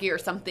walkie-talkie or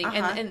something.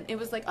 And it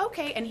was like,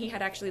 okay. And he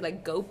had actually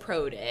like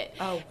GoPro'd it.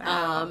 Oh,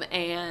 wow.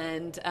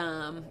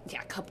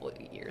 A couple of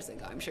years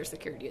ago. I'm sure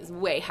security is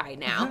way high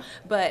now.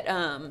 But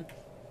kind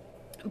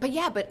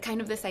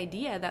of this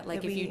idea that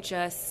like if you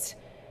just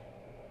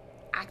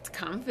act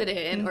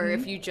confident or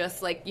if you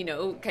just like, you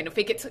know, kind of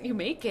fake it till you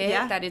make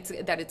it, that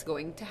it's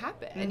going to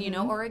happen, you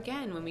know. Or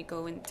again, when we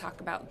go and talk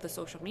about the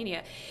social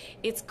media,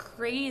 it's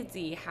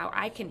crazy how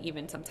I can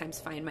even sometimes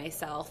find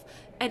myself,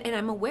 and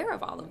I'm aware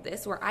of all of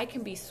this, where I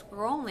can be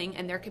scrolling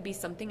and there could be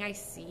something I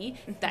see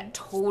that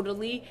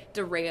totally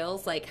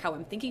derails like how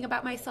I'm thinking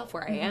about myself,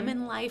 where I am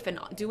in life and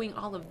doing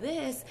all of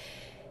this.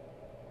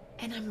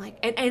 And I'm like,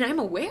 and I'm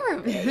aware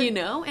of it, you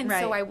know? And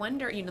so I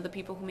wonder, you know, the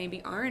people who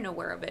maybe aren't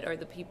aware of it, or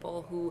the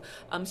people who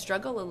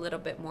struggle a little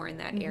bit more in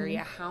that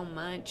area, how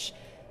much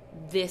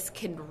this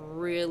can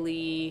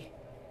really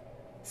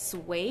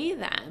sway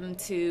them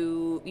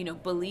to, you know,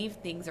 believe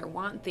things or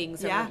want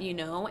things, or, you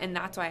know? And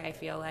that's why I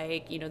feel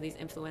like, you know, these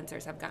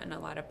influencers have gotten a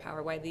lot of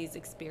power, why these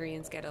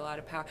experiences get a lot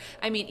of power.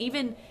 I mean,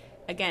 even...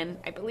 Again,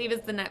 I believe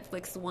it's the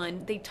Netflix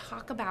one. They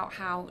talk about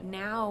how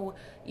now,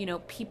 you know,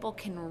 people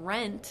can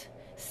rent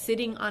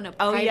sitting on a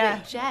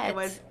private jet. It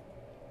was,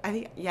 I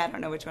think, I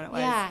don't know which one it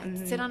was. Yeah,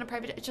 sit on a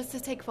private jet just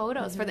to take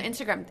photos for the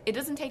Instagram. It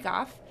doesn't take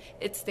off.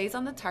 It stays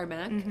on the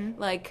tarmac,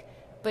 like,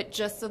 but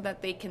just so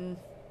that they can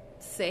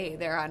say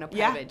they're on a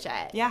private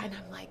jet. Yeah. And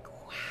I'm like,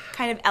 wow.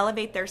 Kind of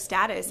elevate their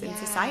status in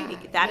society.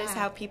 That is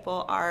how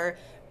people are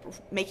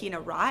making a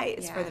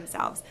rise for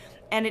themselves.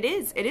 And it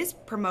is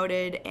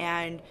promoted,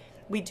 and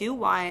we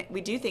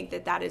do think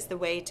that is the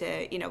way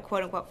to, you know,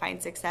 quote unquote, find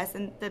success.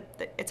 And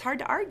it's hard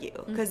to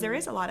argue because there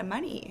is a lot of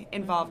money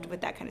involved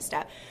with that kind of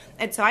stuff.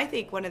 And so I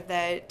think one of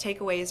the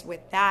takeaways with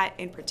that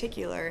in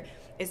particular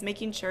is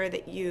making sure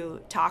that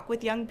you talk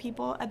with young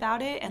people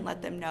about it and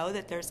let them know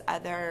that there's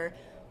other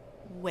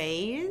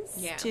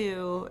ways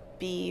to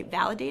be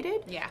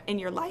validated in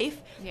your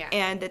life,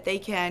 and that they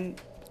can,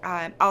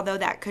 although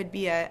that could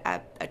be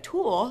a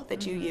tool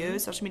that you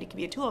use, social media can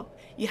be a tool,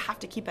 you have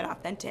to keep it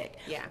authentic.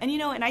 Yeah. And, you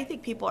know, and I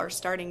think people are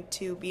starting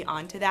to be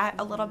onto that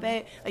a little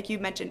bit. Like you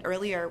mentioned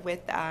earlier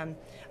with,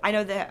 I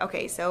know that,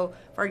 okay, so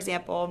for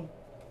example,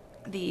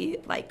 the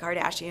like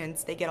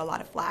Kardashians, they get a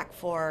lot of flack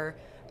for,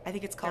 I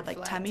think it's called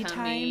like tummy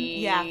time.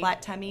 Yeah,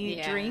 flat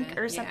tummy drink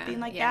or something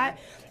like that.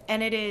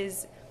 And it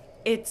is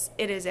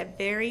a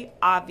very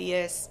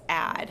obvious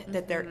ad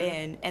that they're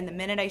in, and the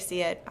minute I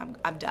see it,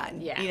 I'm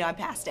done. Yeah. You know, I'm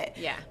past it.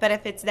 Yeah. But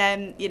if it's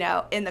them, you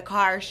know, in the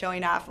car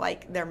showing off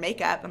like their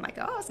makeup, I'm like,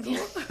 oh, that's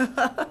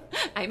cool.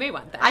 I may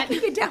want that. I can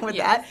get down with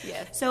that.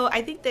 Yes. So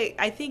I think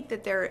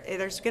that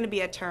there's going to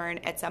be a turn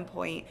at some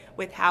point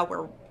with how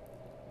we're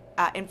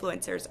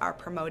influencers are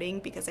promoting,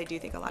 because I do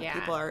think a lot of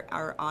people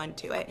are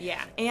onto it.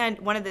 Yeah. And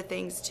one of the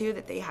things too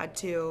that they had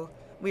to,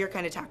 we were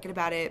kind of talking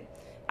about it,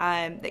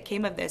 that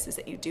came of this, is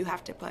that you do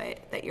have to put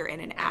that you're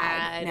in an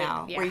ad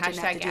now. Yeah,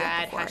 hashtag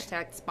ad,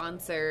 hashtag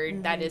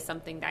sponsored. That is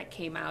something that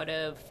came out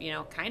of, you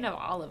know, kind of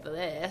all of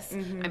this.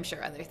 I'm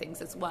sure other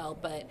things as well,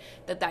 but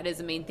that is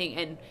the main thing.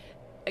 And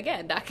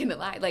again, not gonna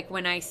lie, like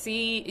when I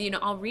see, you know,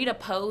 I'll read a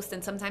post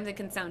and sometimes it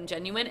can sound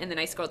genuine, and then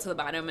I scroll to the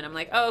bottom and I'm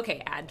like, oh,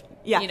 okay, ad.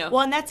 Yeah. You know,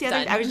 well, and that's the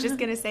other, I was just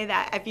gonna say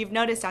that if you've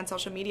noticed on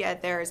social media,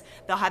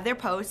 they'll have their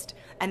post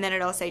and then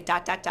it'll say ...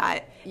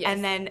 Yes.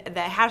 And then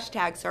the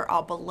hashtags are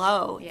all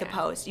below the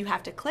post. You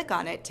have to click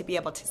on it to be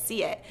able to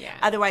see it. Yeah.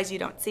 Otherwise you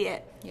don't see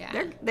it.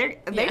 Yeah. They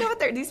know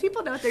these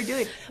people know what they're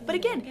doing. But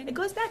again, it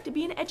goes back to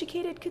being an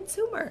educated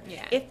consumer.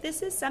 Yeah. If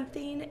this is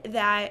something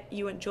that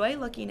you enjoy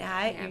looking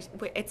at,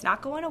 it's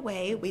not going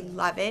away. We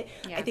love it.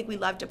 Yeah. I think we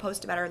love to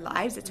post about our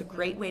lives. It's a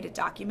great way to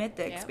document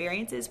the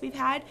experiences we've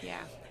had. Yeah.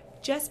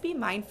 Just be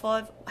mindful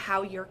of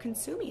how you're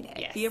consuming it.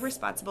 Yes. Be a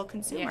responsible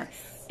consumer.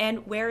 Yes.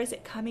 And where is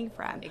it coming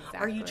from? Exactly.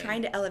 Are you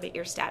trying to elevate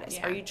your status?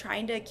 Yeah. Are you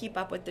trying to keep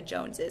up with the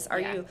Joneses? Are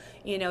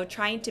you know,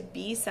 trying to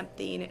be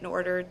something in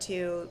order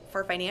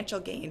for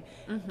financial gain?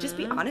 Just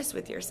be honest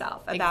with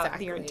yourself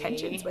about your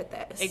intentions with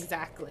this.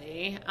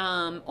 Exactly.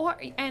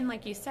 And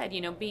like you said,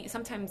 you know,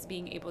 sometimes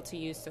being able to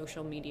use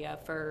social media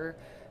for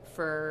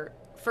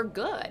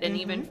good, and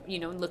even, you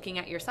know, looking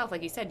at yourself,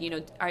 like you said, you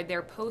know, are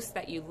there posts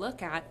that you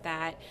look at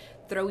that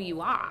throw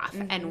you off,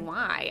 and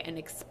why, and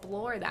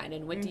explore that,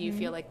 and what do you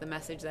feel like the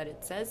message that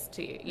it says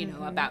to you, you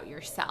know, about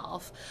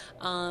yourself.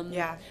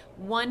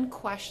 One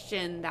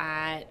question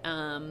that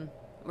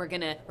we're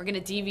gonna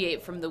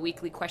deviate from the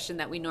weekly question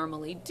that we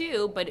normally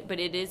do, but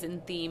it is in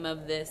theme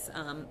of this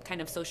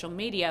kind of social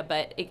media.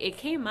 But it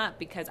came up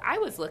because I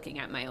was looking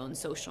at my own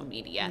social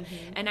media,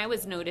 and I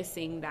was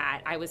noticing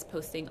that I was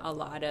posting a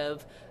lot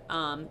of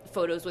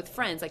photos with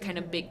friends, like kind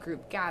of big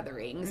group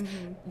gatherings.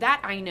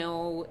 That I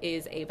know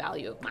is a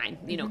value of mine,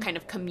 you know, kind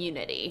of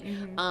community.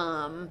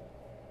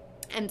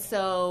 And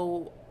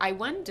so I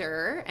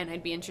wonder, and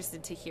I'd be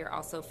interested to hear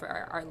also for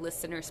our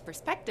listeners'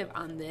 perspective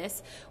on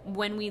this,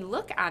 when we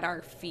look at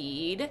our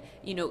feed,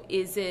 you know,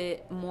 is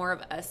it more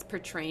of us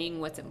portraying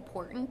what's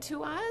important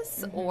to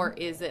us, or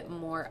is it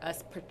more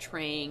us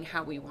portraying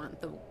how we want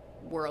the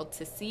world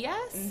to see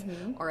us,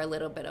 or a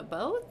little bit of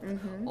both,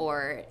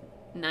 or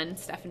none?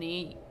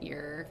 Stephanie,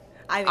 you're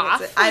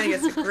off. I think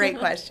it's a great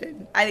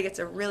question. I think it's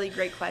a really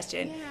great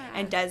question,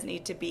 and does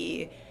need to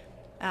be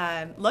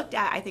looked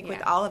at, I think,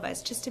 with all of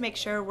us, just to make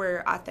sure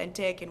we're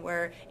authentic and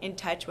we're in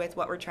touch with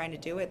what we're trying to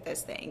do with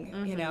this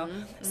thing, you know.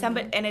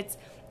 And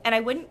and I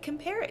wouldn't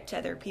compare it to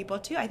other people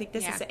too. I think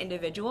this is an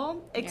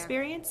individual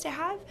experience to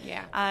have.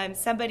 Yeah.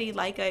 Somebody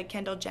like a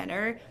Kendall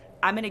Jenner,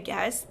 I'm going to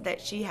guess that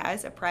she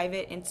has a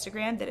private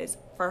Instagram that is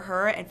for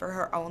her and for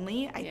her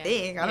only, I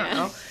think. I don't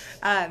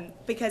know.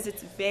 Because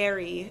it's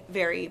very,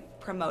 very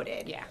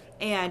promoted. Yeah.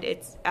 And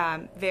it's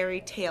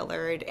very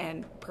tailored,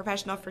 and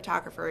professional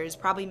photographers,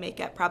 probably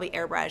makeup, probably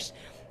airbrush.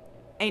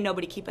 Ain't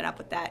nobody keeping up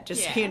with that,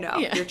 just so you know.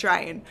 You're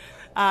trying.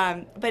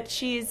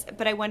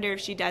 But I wonder if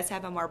she does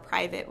have a more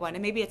private one,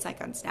 and maybe it's like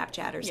on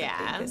Snapchat or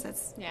something, because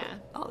that's what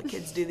all the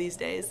kids do these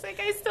days. It's like,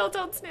 I still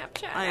don't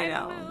Snapchat. I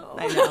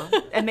know.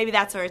 And maybe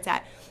that's where it's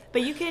at.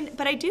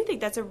 But I do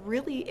think that's a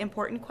really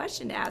important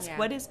question to ask. Yeah.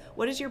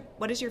 What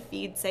does your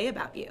feed say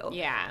about you?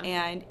 Yeah.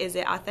 And is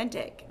it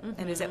authentic?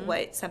 Mm-hmm. And is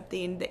it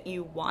something that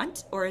you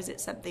want, or is it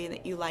something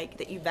that you like,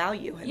 that you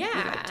value, and you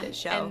like to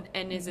show?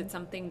 And is it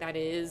something that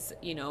is,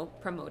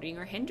 promoting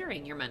or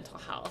hindering your mental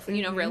health?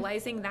 Mm-hmm.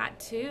 Realizing that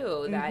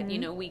too, that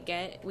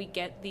we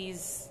get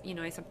these,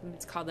 I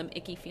sometimes call them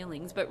icky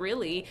feelings, but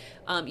really,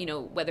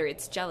 whether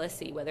it's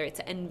jealousy, whether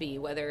it's envy,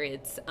 whether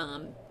it's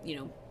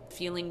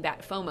feeling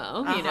that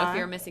FOMO, if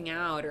you're missing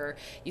out, or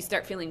you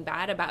start feeling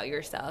bad about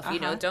yourself,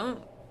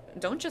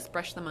 don't just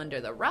brush them under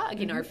the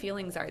rug. Our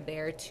feelings are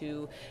there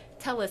to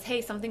tell us,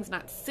 hey, something's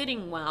not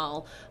sitting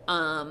well,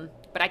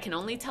 but I can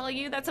only tell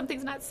you that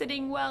something's not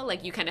sitting well.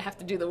 Like, you kind of have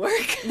to do the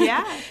work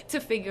to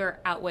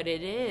figure out what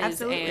it is.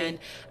 Absolutely. And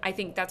I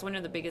think that's one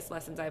of the biggest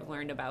lessons I've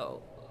learned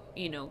about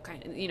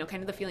kind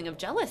of the feeling of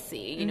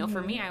jealousy.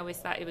 For me, I always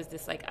thought it was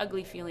this like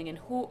ugly feeling, and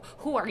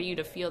who are you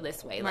to feel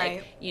this way?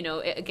 Right.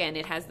 Like, again,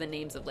 it has the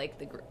names of like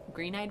the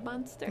green-eyed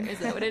monster. Is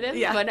that what it is?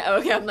 Yeah.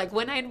 I'm like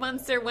one-eyed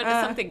monster,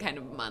 something kind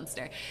of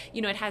monster.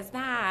 It has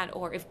that.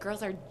 Or if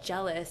girls are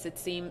jealous, it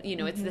seems,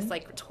 it's this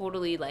like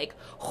totally like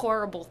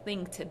horrible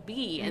thing to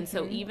be. And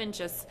so even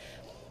just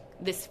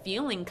this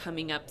feeling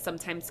coming up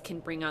sometimes can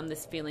bring on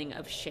this feeling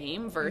of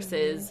shame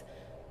versus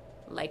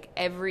like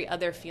every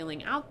other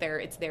feeling out there,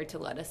 it's there to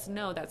let us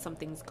know that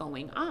something's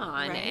going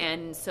on. Right.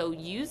 And so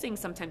using,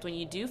 sometimes when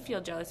you do feel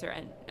jealous or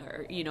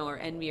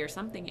envy or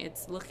something,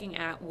 it's looking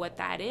at what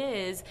that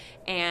is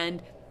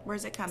and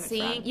where's it coming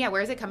from? Yeah,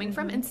 where is it coming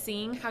from? And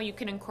seeing how you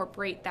can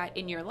incorporate that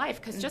in your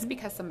life. Because just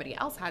because somebody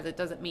else has it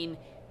doesn't mean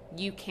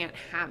you can't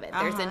have it.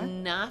 There's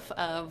enough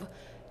of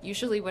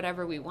usually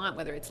whatever we want,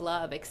 whether it's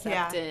love,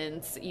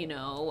 acceptance,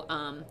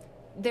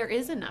 there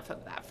is enough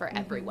of that for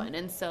everyone.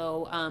 And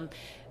so,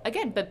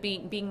 again, but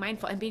being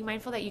mindful, and being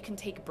mindful that you can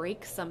take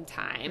breaks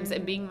sometimes,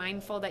 and being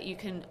mindful that you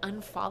can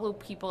unfollow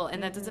people,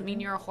 and that doesn't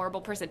mean you're a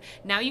horrible person.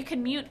 Now you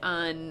can mute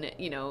on,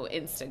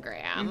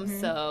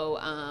 Instagram.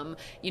 So,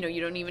 you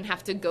don't even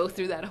have to go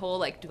through that whole,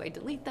 like, do I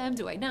delete them?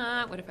 Do I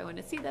not? What if I want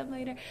to see them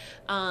later?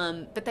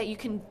 But that you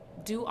can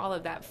do all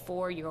of that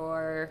for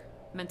your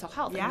mental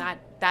health, and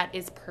that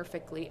is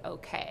perfectly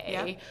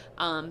okay.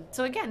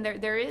 So again,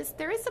 there is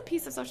a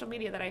piece of social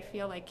media that I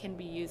feel like can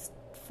be used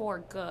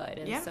for good,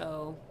 and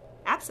so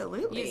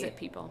absolutely use it,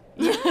 people.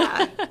 Use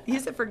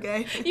it for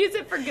good. Use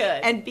it for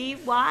good, and be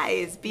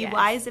wise. Be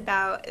wise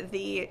about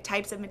the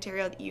types of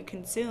material that you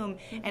consume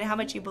and how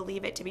much you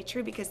believe it to be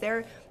true, because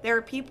there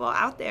are people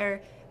out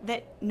there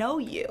that know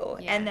you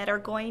and that are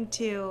going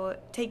to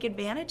take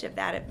advantage of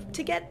that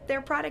to get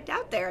their product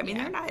out there. I mean,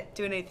 they're not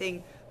doing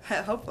anything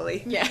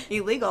hopefully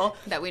illegal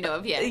that we know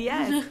of yet.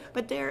 Yes,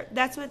 but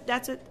that's what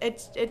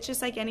it's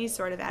just like any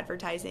sort of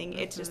advertising.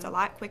 It's just a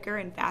lot quicker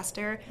and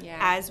faster,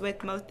 as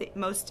with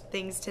most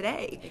things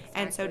today.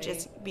 And so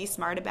just be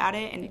smart about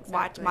it, and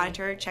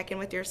monitor, check in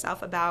with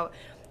yourself about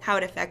how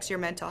it affects your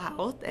mental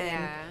health,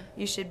 and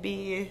you should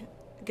be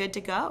good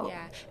to go.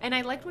 Yeah. And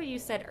I liked what you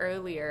said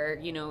earlier,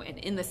 and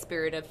in the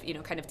spirit of,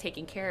 kind of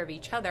taking care of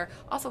each other.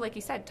 Also, like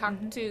you said, talk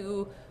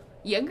to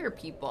younger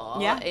people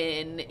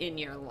in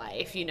your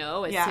life,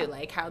 as to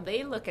like how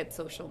they look at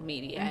social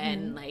media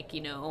and like,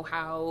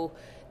 how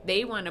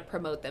they want to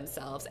promote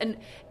themselves.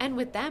 And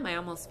with them, I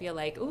almost feel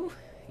like, ooh,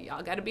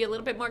 y'all got to be a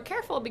little bit more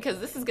careful, because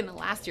this is going to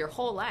last your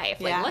whole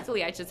life. Like,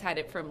 luckily I just had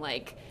it from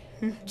like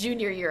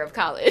junior year of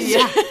college.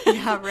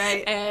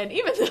 Right. And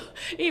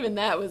even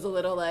that was a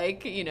little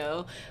like, I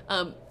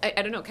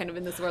don't know, kind of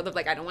in this world of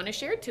like, I don't want to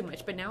share too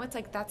much, but now it's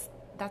like, that's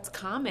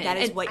common. That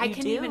is what you do. I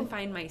can even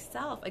find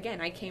myself,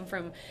 again, I came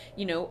from,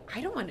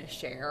 I don't want to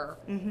share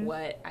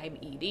what I'm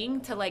eating,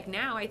 to like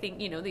now I think,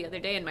 the other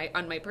day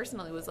on my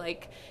personal, it was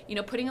like,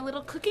 putting a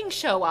little cooking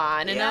show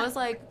on, and I was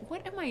like,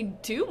 what am I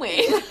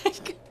doing?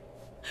 Like,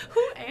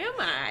 who am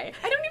I?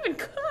 I don't even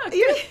cook.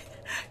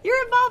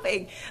 You're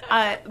evolving.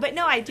 But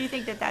no, I do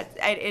think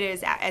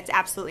it's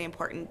absolutely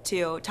important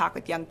to talk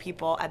with young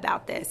people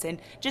about this, and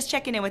just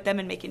checking in with them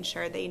and making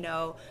sure they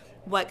know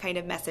what kind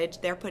of message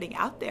they're putting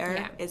out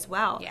there as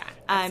well. Yeah,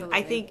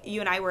 I think you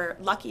and I were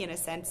lucky in a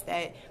sense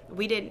that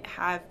we didn't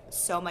have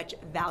so much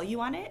value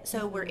on it,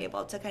 so we're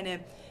able to kind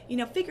of,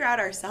 figure out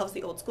ourselves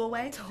the old school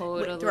way.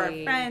 Totally. Through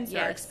our friends, through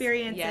our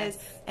experiences.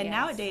 And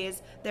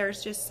nowadays,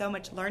 there's just so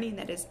much learning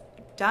that is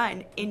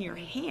done in your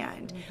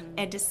hand,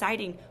 and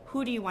deciding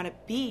who do you want to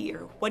be,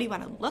 or what do you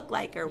want to look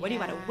like, or what do you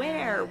want to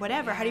wear, or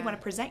whatever, how do you want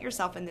to present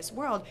yourself in this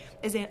world,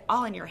 is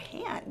all in your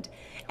hand.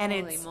 And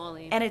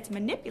it's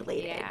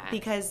manipulated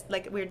because,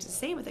 like we were just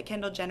saying with the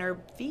Kendall Jenner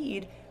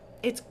feed,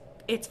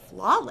 it's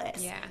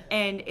flawless. Yeah.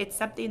 And it's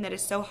something that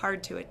is so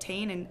hard to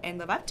attain and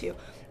live up to.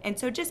 And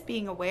so just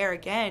being aware,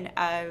 again,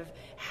 of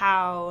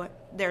how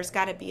there's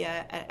got to be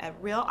a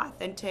real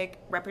authentic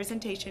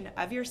representation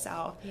of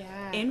yourself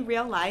in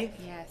real life,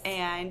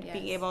 and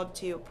being able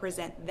to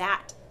present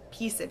that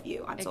piece of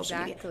you on social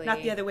media.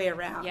 Not the other way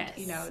around,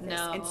 this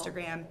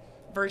Instagram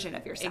version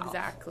of yourself.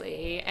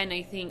 Exactly. And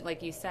I think,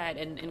 like you said,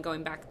 and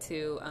going back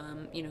to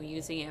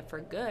using it for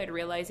good,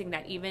 realizing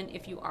that even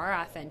if you are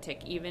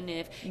authentic, even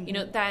if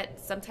that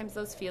sometimes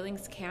those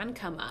feelings can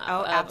come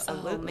up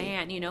absolutely. Oh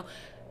man,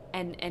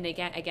 and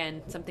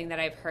again something that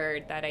I've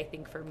heard that I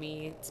think for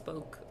me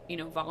spoke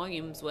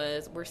volumes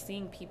was, we're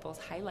seeing people's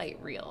highlight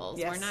reels.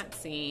 We're not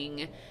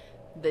seeing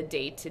the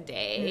day to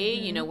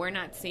day. We're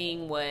not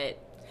seeing what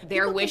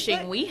they're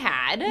wishing we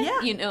had,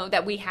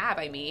 that we have,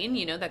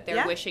 that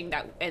they're wishing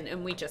that,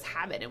 and we just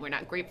have it, and we're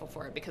not grateful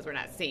for it because we're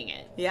not seeing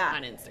it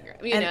on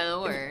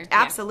Instagram,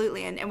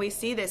 Absolutely. And we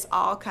see this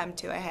all come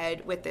to a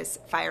head with this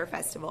Fyre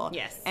Festival.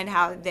 Yes. And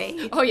how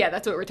they... Oh, yeah,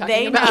 that's what we're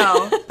talking about.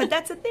 They know, but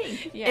that's the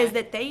thing, is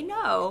that they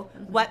know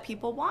what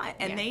people want,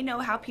 and they know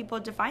how people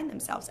define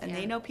themselves, and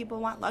they know people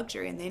want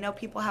luxury, and they know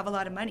people have a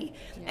lot of money.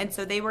 And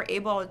so they were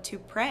able to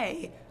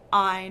prey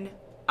on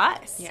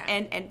us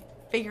and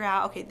figure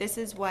out, okay, this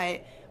is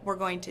what we're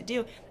going to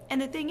do.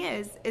 And the thing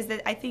is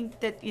that I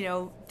think that,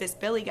 this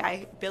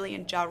Billy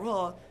and Ja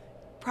Rule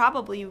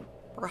probably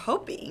were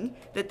hoping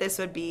that this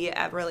would be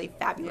a really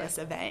fabulous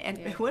event, and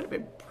it would have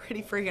been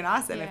pretty freaking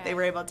awesome if they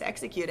were able to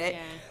execute it.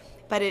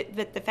 But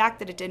the fact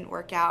that it didn't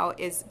work out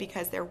is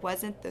because there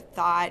wasn't the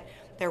thought,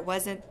 there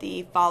wasn't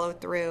the follow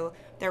through,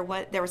 there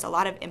was a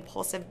lot of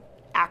impulsive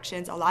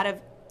actions, a lot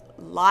of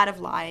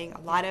lying,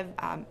 a lot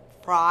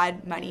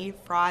of money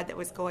fraud that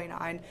was going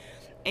on.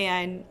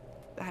 And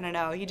I don't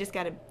know, you just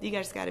gotta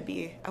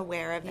be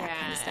aware of that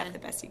kind of stuff the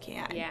best you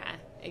can. Yeah,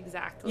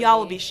 exactly. Y'all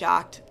will be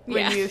shocked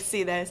when you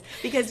see this,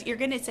 because you're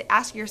gonna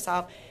ask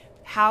yourself,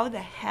 how the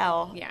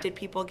hell did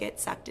people get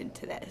sucked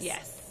into this?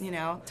 Yes.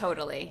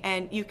 Totally.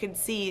 And you can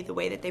see the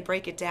way that they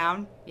break it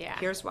down. Yeah.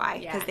 Here's why.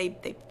 Because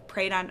they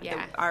preyed on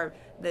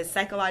the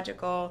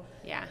psychological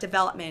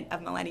development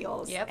of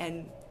millennials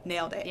and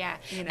nailed it. Yeah.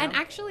 And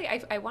actually,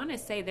 I want to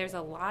say there's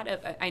a lot of,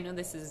 I know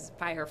this is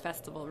Fyre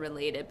Festival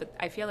related, but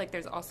I feel like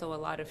there's also a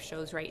lot of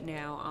shows right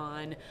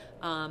now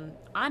on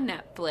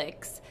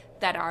Netflix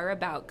that are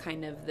about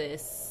kind of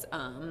this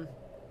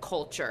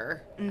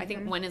culture. I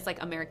think one is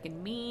like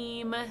American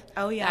Meme.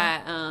 Oh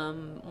yeah.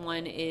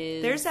 One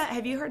is,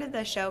 have you heard of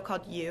the show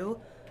called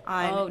You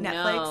on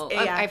Netflix? No.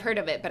 I've heard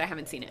of it, but I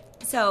haven't seen it.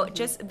 So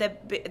just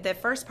the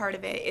first part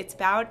of it, it's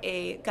about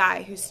a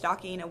guy who's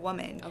stalking a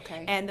woman.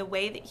 Okay. And the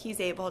way that he's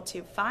able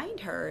to find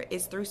her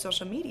is through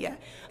social media.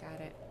 Got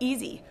it.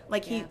 Easy.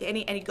 Like he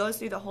goes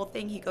through the whole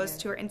thing. He goes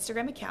to her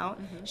Instagram account.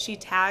 She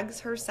tags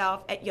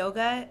herself at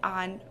yoga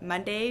on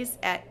Mondays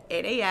at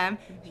 8 a.m.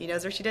 He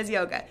knows where she does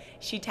yoga.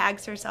 She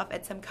tags herself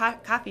at some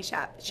coffee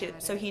shop,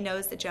 so he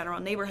knows the general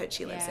neighborhood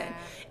she lives in.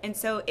 And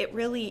so it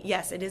really,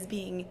 it is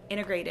being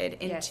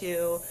integrated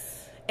into...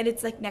 And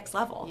it's like next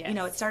level. Yes.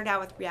 It started out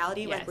with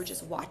reality, like we're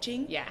just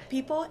watching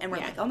people, and we're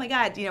like, oh my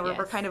God,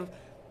 we're kind of,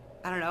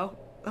 I don't know,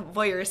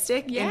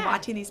 voyeuristic in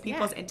watching these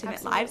people's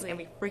intimate lives, and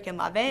we freaking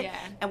love it. Yeah.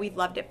 And we've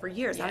loved it for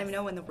years. I don't even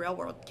know when The Real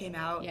World came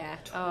out.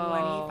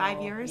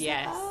 25 years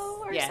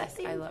ago or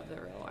something. I love The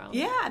Real World.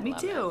 Yeah, me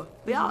too.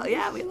 We all,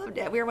 we loved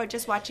it. We were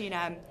just watching,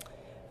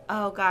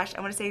 oh gosh, I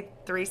want to say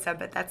Threesome,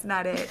 but that's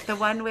not it. The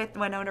one with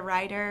Winona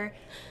Ryder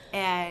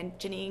and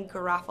Janine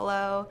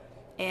Garofalo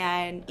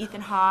and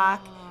Ethan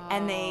Hawke.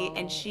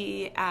 And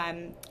she,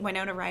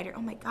 Winona Ryder,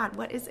 oh my God,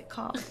 what is it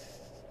called?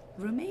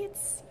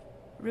 Roommates?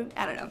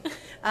 I don't know.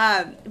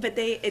 But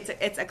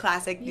it's a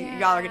classic. Yeah.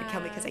 Y'all are going to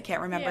kill me because I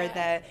can't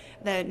remember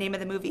the name of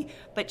the movie.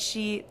 But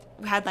she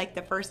had like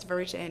the first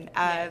version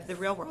of The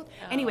Real World.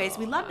 Anyways,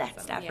 we love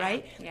that stuff,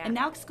 right? Yeah. And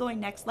now it's going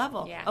next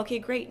level. Yeah. Okay,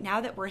 great. Now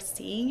that we're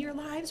seeing your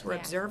lives, we're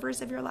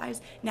observers of your lives,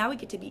 now we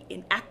get to be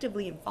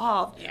actively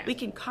involved. Yeah. We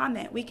can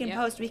comment, we can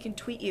post, we can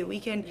tweet you,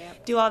 we can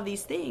do all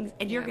these things,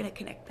 and you're going to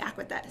connect back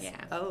with us. Yeah.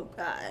 Oh,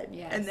 God.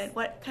 Yes. And then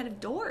what kind of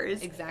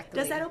doors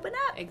does that open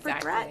up for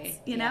threats,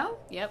 you know?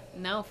 Yep.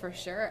 No, for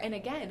sure. And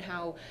again,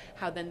 how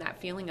then that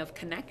feeling of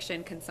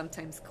connection can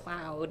sometimes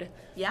cloud.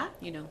 Yeah.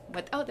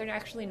 They're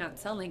actually not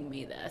selling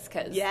me this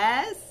because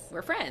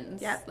we're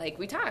friends. Yep. Like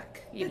we talk.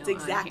 That's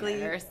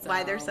exactly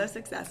why they're so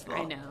successful.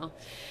 I know.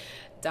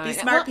 Be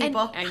smart,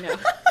 people. I know,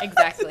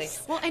 exactly.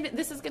 Well, and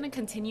this is going to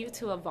continue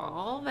to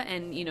evolve,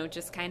 and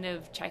just kind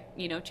of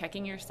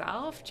checking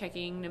yourself,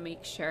 checking to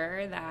make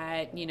sure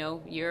that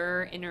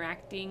you're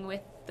interacting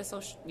with the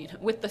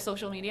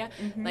social media,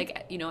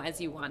 like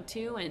as you want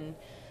to, and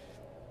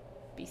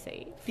be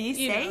safe. Be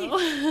safe.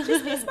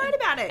 Just be smart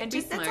about it. And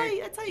just be smart.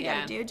 That's all you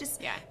gotta do.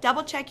 Just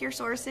double check your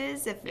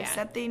sources. If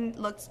something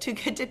looks too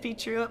good to be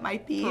true, it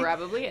might be.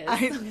 Probably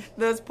is.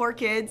 Those poor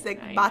kids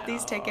that bought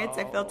these tickets,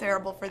 I feel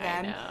terrible for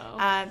them.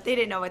 They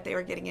didn't know what they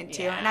were getting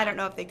into, and I don't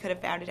know if they could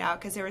have found it out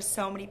because there were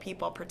so many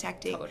people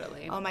protecting.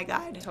 Totally. Oh my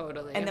God.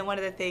 Totally. And then one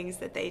of the things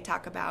that they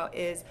talk about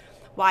is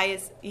why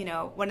is,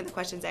 one of the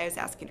questions I was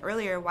asking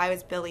earlier, why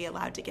was Billy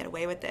allowed to get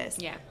away with this?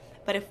 Yeah.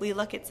 But if we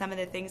look at some of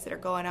the things that are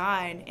going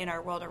on in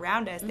our world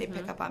around us, they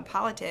pick up on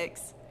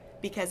politics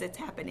because it's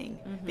happening,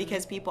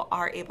 because people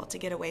are able to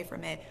get away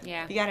from it.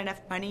 Yeah. If you got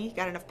enough money, you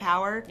got enough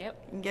power, you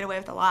can get away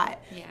with a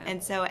lot. Yeah.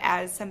 And so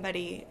as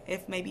somebody,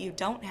 if maybe you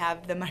don't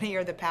have the money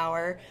or the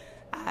power,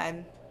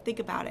 think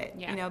about it.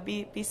 Yeah.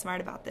 Be smart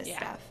about this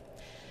stuff.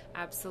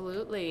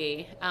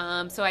 Absolutely.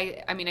 So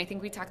I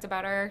think we talked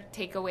about our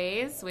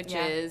takeaways, which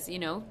is,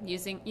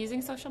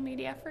 using social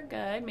media for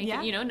good,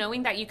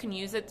 knowing that you can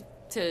use it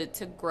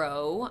to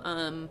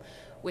grow,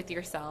 with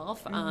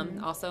yourself.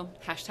 Also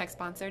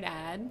 #sponsored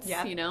ads, be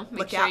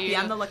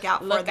on the lookout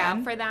for them.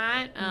 Out for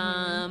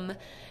that.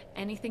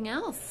 Anything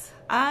else?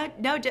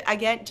 No,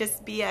 again,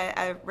 just be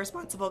a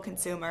responsible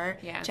consumer.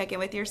 Yeah. Check in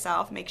with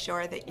yourself. Make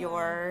sure that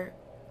you're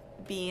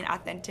being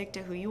authentic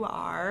to who you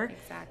are.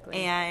 Exactly.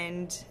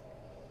 And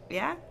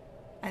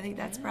I think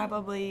that's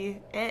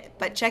probably it.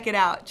 But check it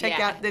out. Check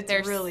out.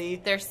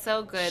 They're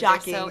so good.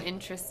 Shocking. They're so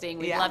interesting.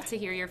 We'd love to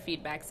hear your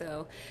feedback.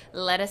 So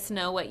let us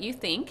know what you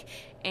think.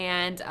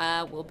 And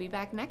we'll be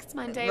back next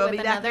Monday with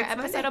another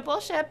episode of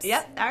Bullships.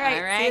 Yep. All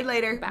right. See you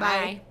later.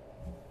 Bye.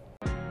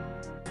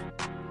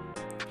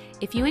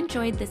 If you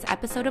enjoyed this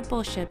episode of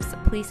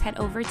Bullships, please head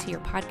over to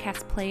your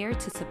podcast player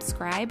to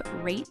subscribe,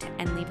 rate,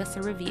 and leave us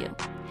a review.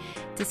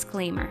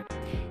 Disclaimer: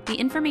 the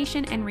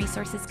information and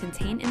resources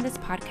contained in this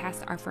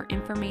podcast are for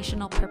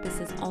informational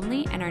purposes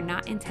only and are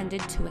not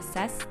intended to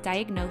assess,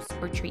 diagnose,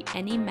 or treat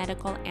any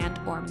medical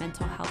and/or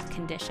mental health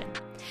condition.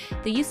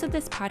 The use of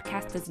this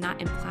podcast does not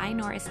imply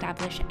nor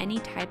establish any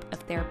type of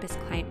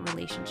therapist-client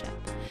relationship.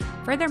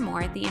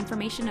 Furthermore, the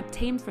information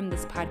obtained from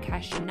this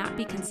podcast should not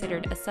be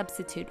considered a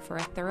substitute for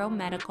a thorough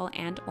medical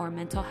and/or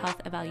mental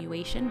health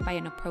evaluation by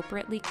an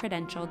appropriately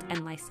credentialed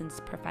and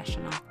licensed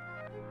professional.